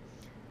you?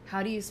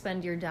 How do you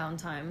spend your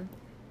downtime?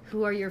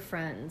 Who are your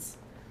friends?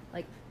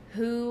 Like,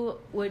 who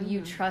would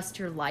you trust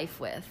your life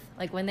with?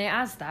 Like, when they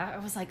asked that, I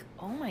was like,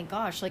 oh my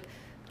gosh, like,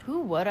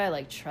 who would I,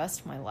 like,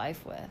 trust my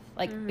life with?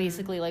 Like,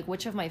 basically, like,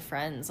 which of my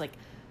friends, like,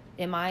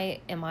 am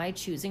I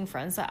choosing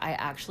friends that I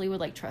actually would,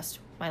 like, trust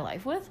my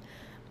life with?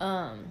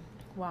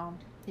 Wow.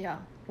 Yeah.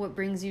 What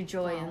brings you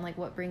joy, and, like,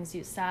 what brings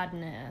you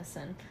sadness,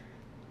 and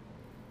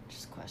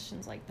just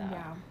questions like that.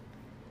 Yeah.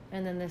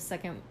 And then the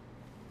second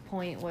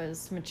point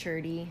was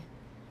maturity,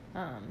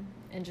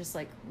 and just,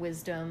 like,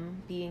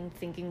 wisdom,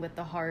 thinking with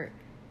the heart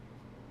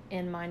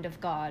and mind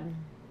of God.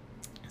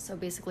 So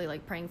basically,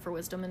 like, praying for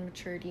wisdom and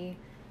maturity.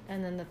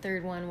 And then the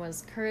third one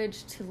was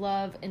courage to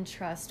love and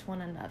trust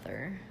one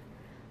another,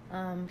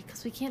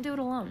 because we can't do it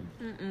alone.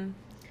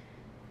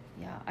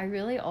 Yeah, I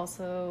really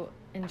also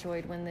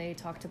enjoyed when they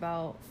talked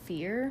about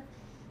fear,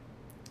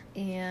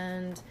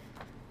 and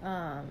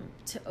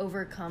to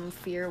overcome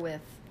fear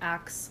with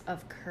acts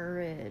of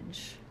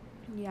courage.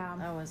 Yeah.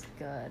 That was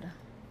good.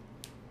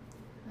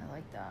 I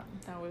like that.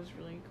 That was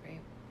really great.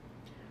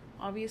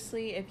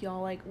 Obviously, if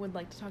y'all, like, would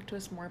like to talk to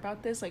us more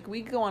about this, like,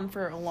 we could go on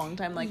for a long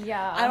time. Like,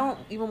 I don't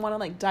even want to,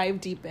 like, dive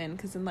deep in,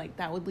 because then, like,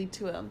 that would lead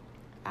to a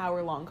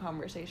hour-long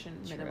conversation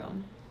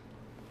minimum.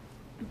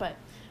 But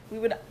we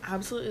would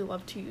absolutely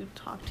love to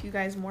talk to you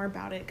guys more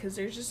about it, because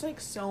there's just,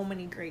 like, so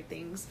many great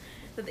things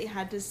that they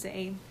had to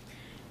say,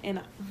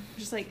 and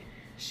just, like,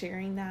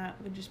 sharing that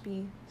would just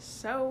be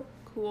so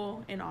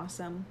cool and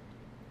awesome.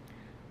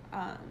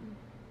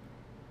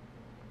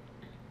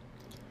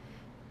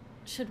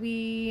 Should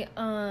we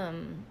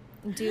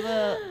do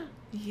a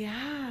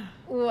yeah,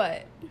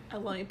 what?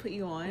 Let me put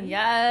you on.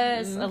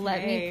 Yes,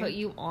 let me put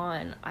you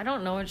on. I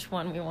don't know which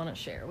one we want to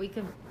share. We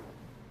could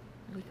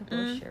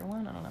both share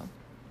one. I don't know.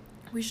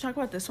 We should talk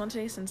about this one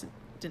today since it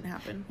didn't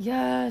happen.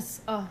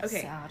 Yes. Oh,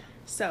 okay. Sad.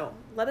 So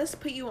let us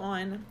put you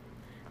on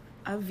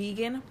a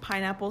vegan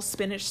pineapple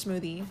spinach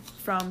smoothie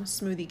from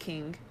Smoothie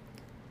King.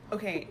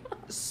 Okay,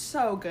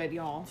 so good,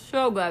 y'all.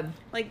 So good.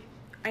 Like,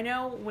 I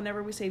know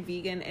whenever we say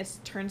vegan, it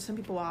turns some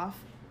people off,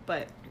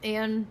 but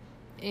and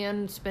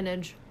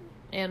spinach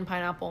and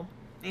pineapple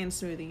and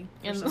smoothie.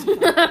 And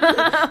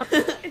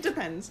it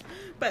depends,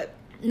 but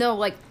no,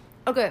 like,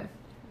 okay,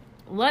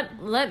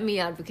 let me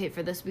advocate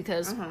for this,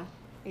 because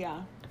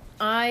yeah,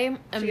 I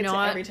am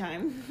not every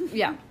time.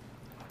 Yeah,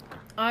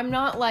 I'm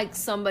not like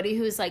somebody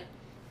who's like,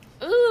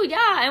 ooh,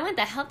 yeah, I want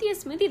the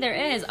healthiest smoothie there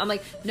is. I'm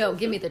like, no,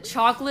 give me the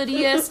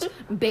chocolatiest,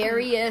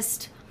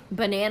 berryest,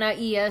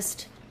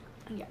 banana-iest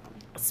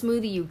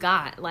smoothie you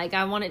got. Like,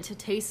 I want it to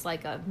taste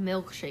like a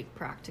milkshake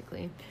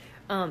practically.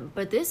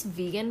 But this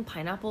vegan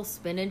pineapple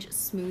spinach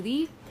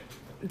smoothie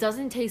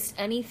doesn't taste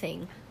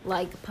anything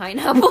like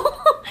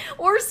pineapple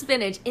or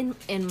spinach in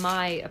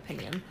my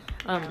opinion.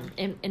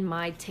 In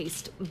my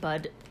taste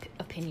bud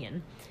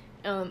opinion.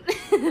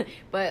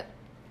 But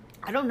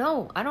I don't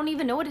know. I don't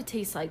even know what it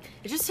tastes like.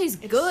 It just tastes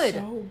good.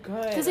 It's so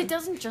good. Because it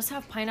doesn't just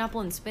have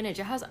pineapple and spinach.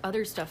 It has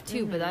other stuff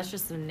too, but that's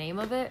just the name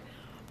of it.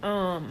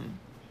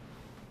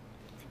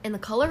 And the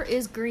color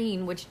is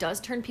green, which does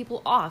turn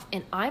people off.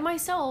 And I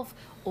myself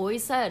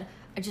always said,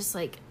 I just,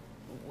 like,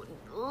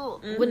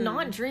 would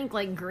not drink,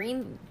 like,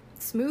 green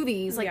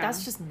smoothies. Like,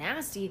 that's just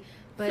nasty.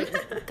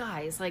 But,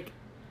 guys, like,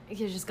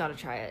 You just gotta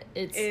try it.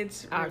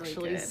 It's really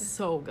actually good.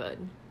 so good.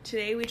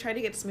 Today we tried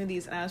to get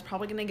smoothies, and I was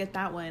probably gonna get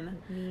that one.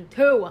 Me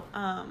too.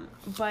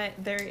 But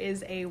there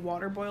is a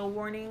water boil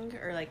warning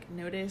or like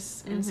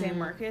notice in San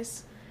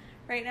Marcos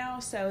right now,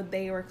 so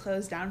they were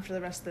closed down for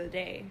the rest of the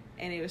day,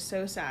 and it was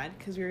so sad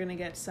because we were gonna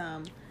get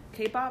some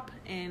K-pop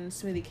and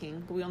Smoothie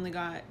King, but we only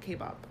got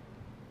K-pop,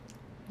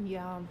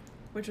 Yeah.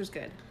 which was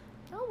good.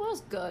 That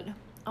was good.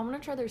 I want to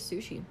try their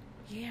sushi.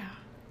 Yeah,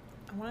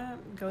 I want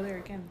to go there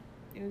again.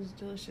 It was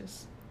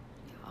delicious.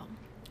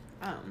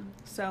 Yeah.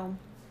 So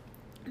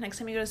next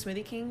time you go to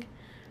Smoothie King,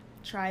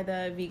 try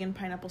the vegan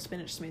pineapple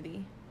spinach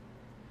smoothie.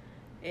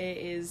 It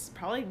is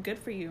probably good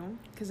for you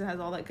because it has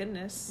all that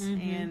goodness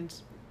and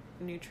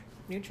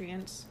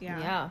nutrients.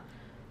 Yeah.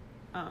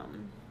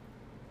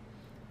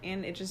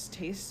 And it just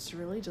tastes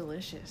really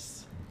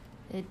delicious.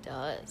 It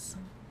does.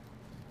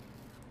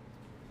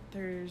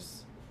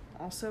 There's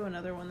also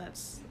another one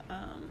that's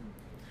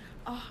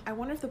I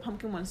wonder if the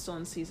pumpkin one's still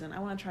in season. I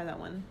want to try that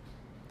one.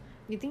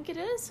 You think it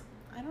is?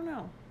 I don't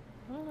know.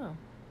 I don't know.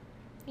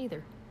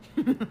 Either.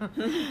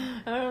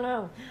 I don't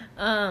know.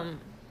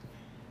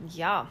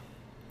 Yeah.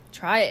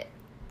 Try it.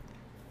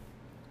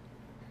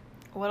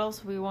 What else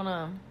do we want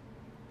to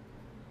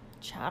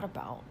chat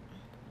about?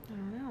 I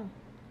don't know.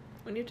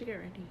 When do you have to get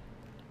ready?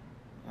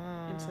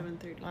 At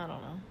 7:30. I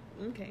don't know.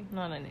 Okay.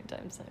 Not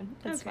anytime soon.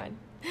 It's fine.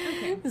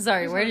 Okay.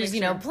 Sorry, Just we're wanna just,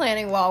 make sure.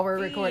 planning while we're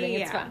recording.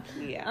 It's fine.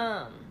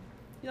 Yeah.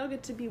 Y'all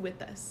get to be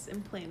with us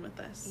and playing with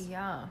us.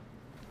 Yeah.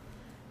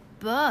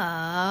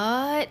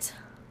 But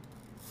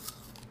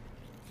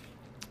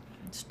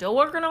still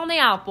working on the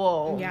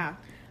apple. Yeah.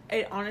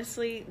 It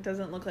honestly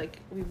doesn't look like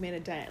we've made a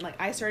dent.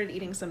 Like, I started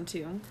eating some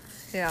too.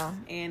 Yeah.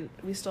 And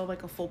we still have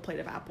like a full plate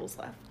of apples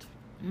left.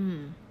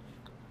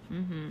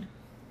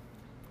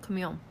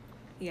 Camille.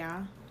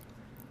 Yeah.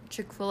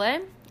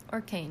 Chick-fil-A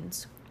or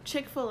Cane's?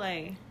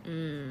 Chick-fil-A.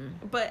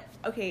 But,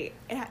 okay,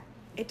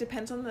 it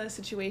depends on the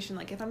situation.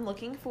 Like, if I'm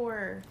looking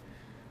for,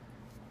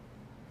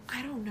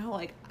 I don't know,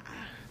 like,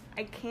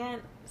 I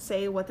can't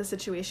say what the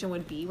situation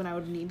would be when I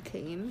would need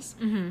Cane's.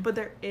 But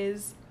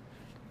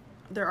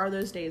there are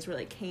those days where,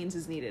 like, Cane's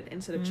is needed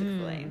instead of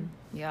Chick-fil-A.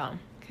 Yeah.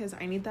 Because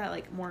I need that,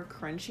 like, more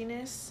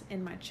crunchiness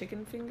in my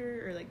chicken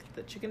finger or, like,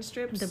 the chicken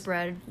strips. The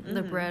bread,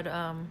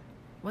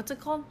 what's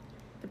it called?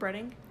 The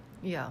breading.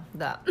 Yeah,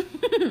 that.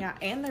 Yeah,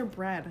 and their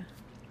bread.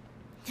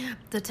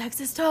 The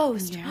Texas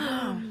toast.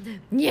 Yeah.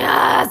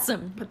 Yes!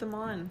 Put them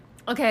on.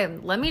 Okay,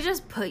 let me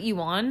just put you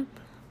on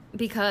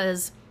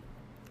because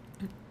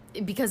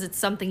it's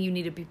something you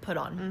need to be put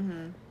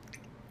on.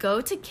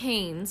 Go to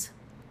Cane's,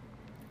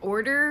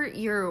 order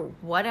your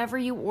whatever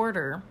you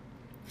order,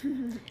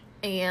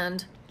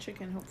 and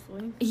Chicken,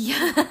 hopefully.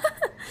 yeah,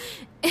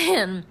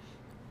 and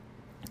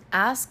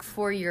ask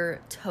for your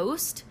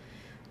toast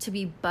to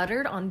be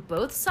buttered on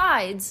both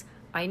sides.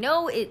 I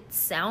know it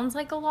sounds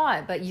like a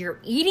lot, but you're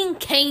eating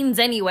Cane's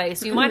anyway,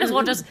 so you might as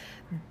well just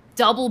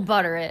double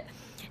butter it.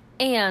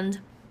 And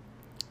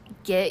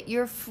get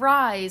your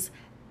fries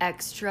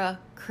extra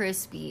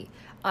crispy.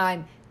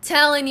 I'm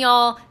telling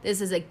y'all,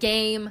 this is a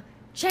game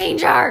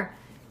changer.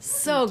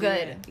 So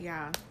good.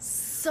 Yeah.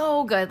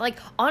 So good. Like,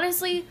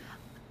 honestly,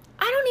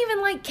 I don't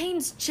even like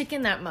Cane's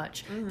chicken that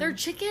much. Their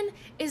chicken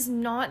is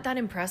not that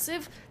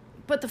impressive,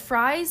 but the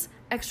fries,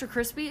 extra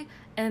crispy,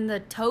 and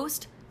the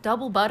toast,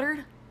 double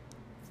buttered,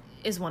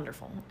 is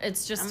wonderful.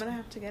 It's just... I'm going to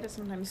have to get it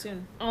sometime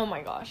soon. Oh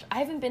my gosh. I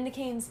haven't been to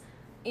Cane's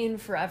in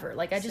forever.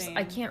 Like, I Same.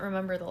 can't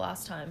remember the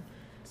last time.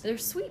 Their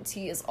sweet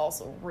tea is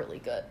also really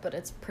good, but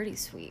it's pretty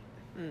sweet.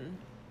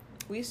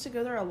 We used to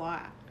go there a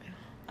lot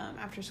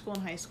after school in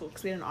high school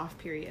because we had an off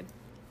period.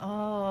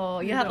 Oh,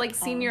 you had like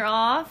senior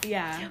off?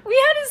 Yeah. We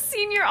had a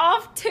senior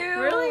off too.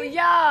 Really?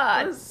 Yeah.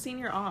 What was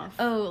senior off?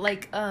 Oh,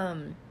 like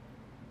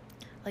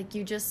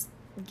you just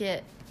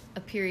get a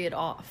period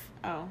off.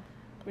 Oh.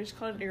 We just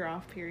called it your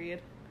off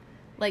period.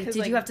 Like,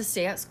 did you have to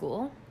stay at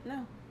school?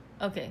 No.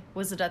 Okay.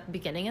 Was it at the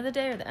beginning of the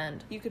day or the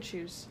end? You could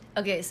choose.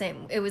 Okay,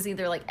 same. It was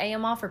either like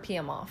AM off or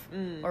PM off.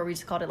 Or we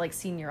just called it like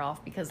senior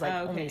off because like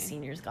only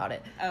seniors got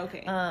it.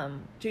 Okay.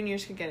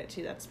 Juniors could get it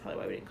too. That's probably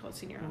why we didn't call it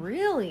senior off.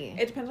 Really?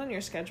 It depends on your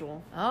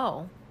schedule.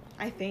 Oh.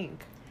 I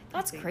think.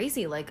 That's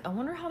crazy. Like, I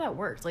wonder how that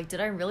worked. Like,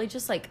 did I really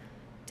just like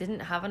didn't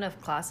have enough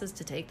classes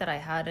to take that I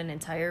had an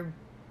entire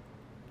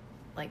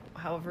like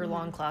however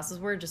long classes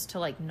were just to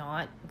like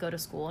not go to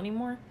school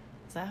anymore?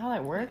 Is that how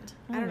that worked?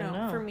 I don't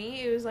know. For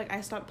me, it was like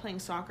I stopped playing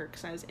soccer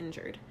because I was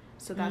injured.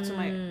 So that's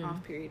when my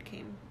off period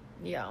came.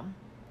 Yeah.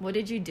 What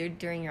did you do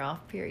during your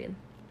off period?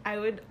 I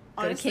would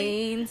Go to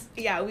Cane's?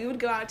 Yeah, we would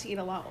go out to eat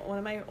a lot. One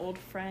of my old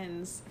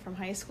friends from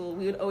high school,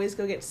 we would always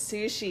go get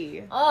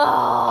sushi. Oh,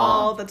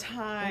 all the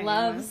time.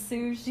 Love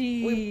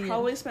sushi. We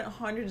probably spent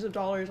hundreds of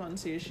dollars on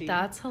sushi.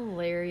 That's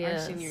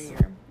hilarious. Our senior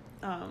year.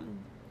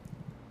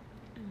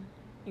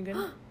 You good?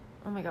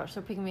 Oh my gosh,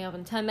 they're picking me up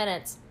in 10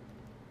 minutes.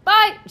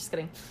 Bye! Just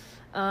kidding.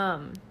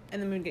 And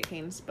then we would get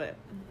Cane's, but...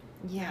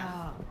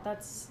 Yeah,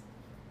 that's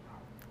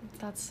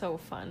That's so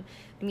fun.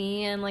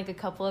 Me and like a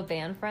couple of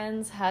band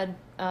friends had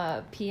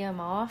PM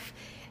off,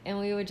 and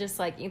we would just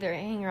like either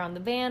hang around the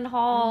band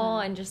hall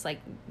and just like,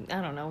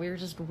 I don't know, we were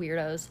just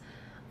weirdos,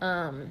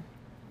 and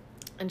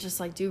just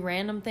like do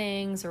random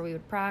things, or we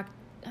would practice.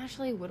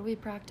 Actually, would we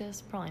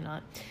practice? Probably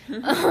not.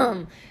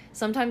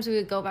 Sometimes we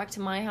would go back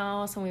to my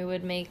house and we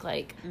would make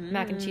like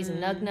mac and cheese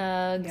and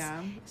nugs.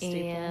 Yeah,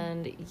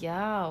 and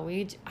yeah,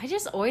 I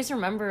just always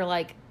remember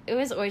like it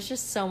was always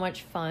just so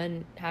much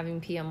fun having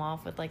PM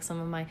off with like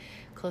some of my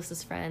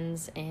closest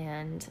friends,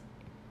 and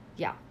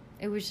yeah,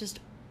 it was just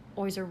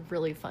always a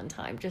really fun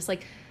time. Just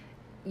like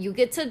you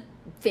get to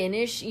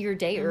finish your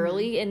day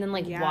early and then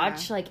like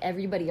watch like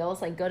everybody else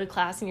like go to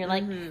class, and you're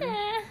like,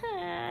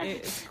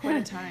 it's quite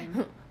a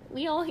time.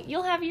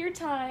 You'll have your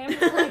time.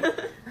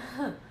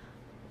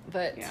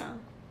 But yeah.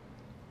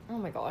 Oh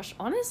my gosh,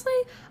 honestly,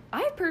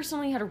 I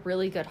personally had a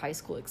really good high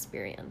school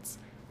experience.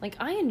 Like,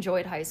 I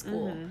enjoyed high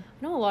school.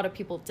 I know a lot of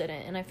people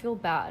didn't, and I feel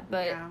bad,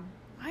 but yeah,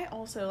 I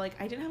also like,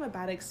 I didn't have a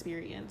bad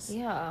experience.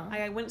 Yeah,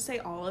 I wouldn't say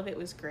all of it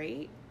was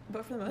great,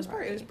 but for the most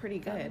part it was pretty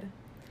good.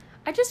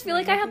 I just feel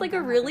like I had like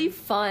a really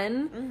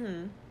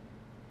fun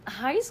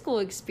high school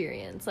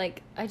experience.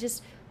 Like,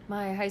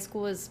 my high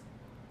school was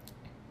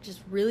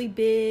just really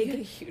big. You had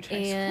a huge high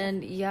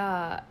and school.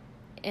 Yeah,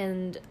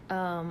 and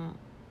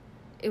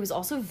it was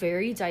also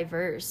very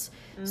diverse.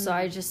 So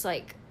I just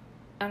like,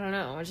 I don't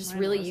know, I was just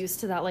really used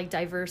to that like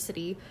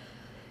diversity.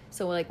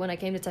 So like when I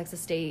came to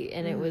Texas State,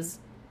 and it was,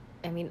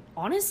 I mean,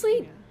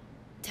 honestly,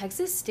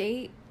 Texas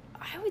State,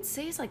 I would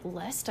say, is like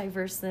less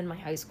diverse than my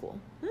high school.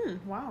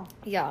 Wow.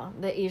 Yeah,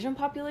 the Asian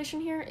population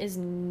here is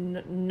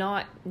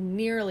not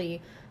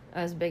nearly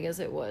as big as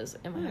it was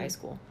in my high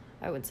school,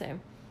 I would say.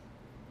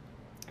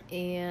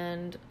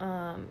 And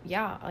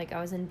yeah, like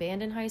I was in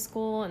band in high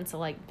school, and so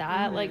like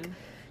that like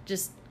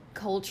just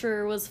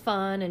culture was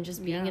fun, and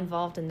just being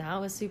involved in that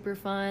was super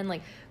fun.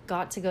 Like,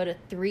 got to go to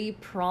 3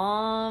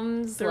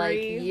 proms.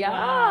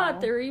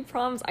 3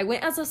 proms. I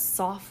went as a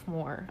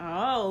sophomore.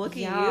 Oh, look at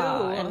you.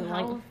 And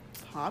how like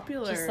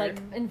popular. Just like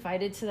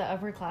invited to the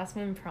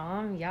upperclassmen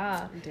prom.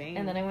 Yeah. Dang.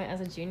 And then I went as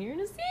a junior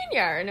and a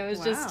senior, and it was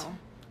just,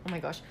 oh my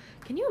gosh,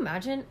 can you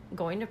imagine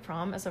going to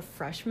prom as a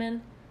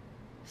freshman?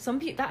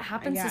 That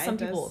happens to some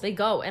people. They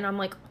go, and I'm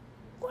like,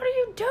 what are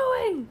you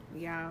doing?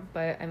 Yeah.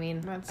 But I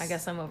mean, I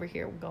guess I'm over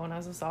here going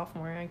as a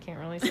sophomore. I can't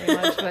really say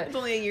much, but it's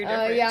only a year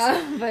difference.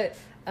 Yeah, but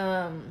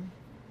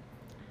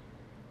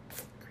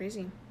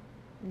crazy.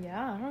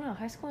 Yeah, I don't know.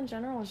 High school in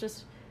general was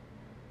just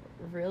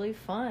really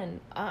fun.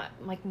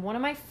 Like, one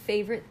of my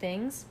favorite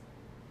things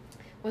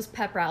was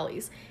pep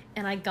rallies,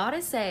 and I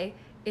gotta say,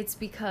 it's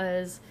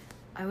because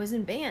I was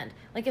in band.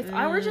 Like, if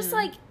I were just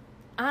like,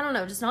 I don't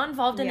know, just not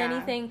involved in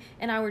anything,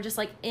 and I were just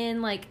like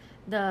in like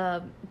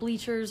the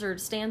bleachers or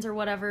stands or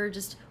whatever,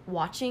 just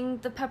watching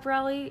the pep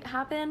rally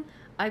happen,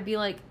 I'd be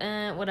like,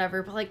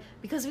 whatever. But like,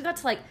 because we got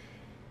to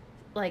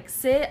like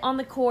sit on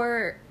the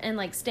court and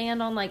like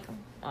stand on like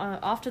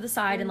off to the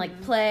side and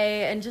like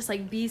play and just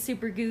like be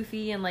super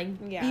goofy and like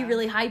be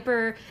really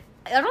hyper.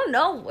 I don't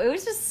know, it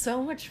was just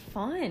so much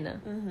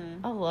fun.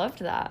 I loved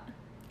that.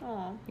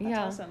 Oh, that's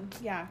awesome.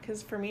 Yeah,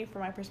 because for me,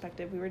 from my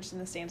perspective, we were just in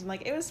the stands, and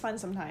like it was fun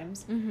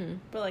sometimes,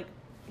 but like,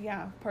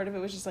 yeah, part of it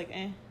was just like,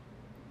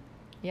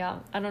 Yeah,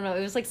 I don't know.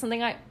 It was like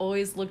something I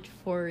always looked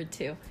forward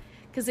to,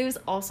 because it was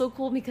also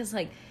cool because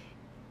like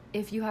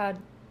if you had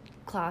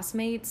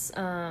classmates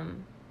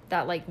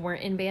that like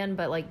weren't in band,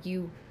 but like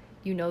you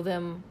know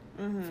them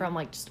from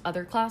like just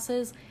other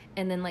classes,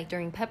 and then like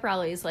during pep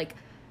rallies, like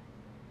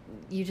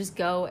you just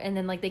go, and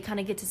then like they kind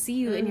of get to see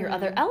you in your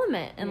other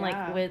element, and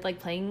like with like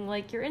playing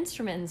like your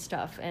instrument and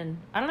stuff. And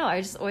I don't know,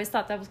 I just always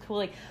thought that was cool.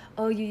 Like,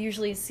 oh, you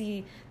usually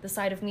see the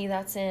side of me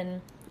that's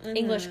in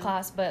English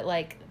class, but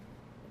like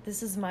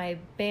this is my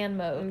band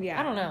mode.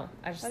 I don't know,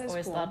 I just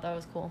always thought that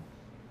was cool.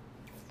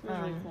 It was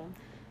really cool.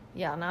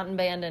 Yeah, not in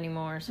band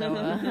anymore,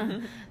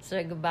 so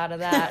say goodbye to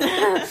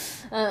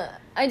that.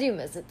 I do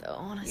miss it though,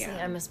 honestly.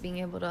 I miss being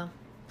able to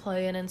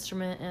play an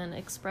instrument and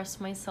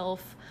express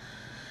myself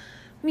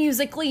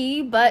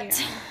musically,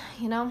 but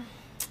you know,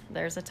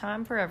 there's a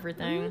time for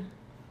everything.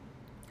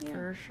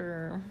 For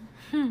sure.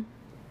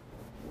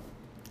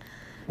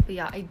 But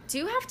yeah, I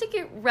do have to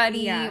get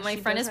ready. My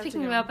friend is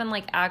picking me up in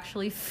like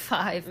actually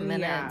 5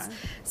 minutes.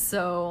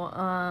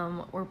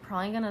 So we're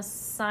probably gonna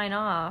sign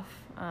off.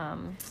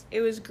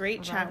 It was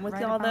great chatting with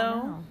y'all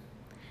though,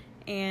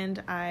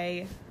 and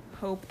I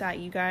hope that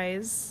you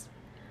guys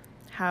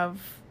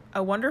have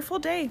a wonderful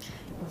day.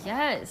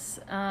 Yes.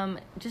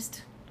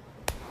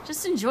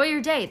 Just enjoy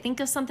your day. Think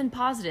of something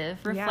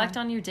positive. Reflect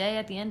on your day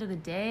at the end of the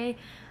day,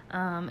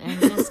 and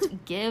just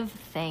give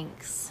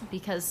thanks,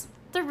 because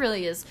there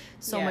really is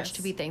so much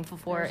to be thankful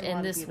for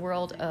in this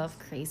world of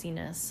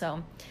craziness.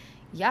 So,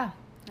 yeah.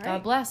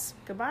 God bless.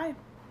 Goodbye.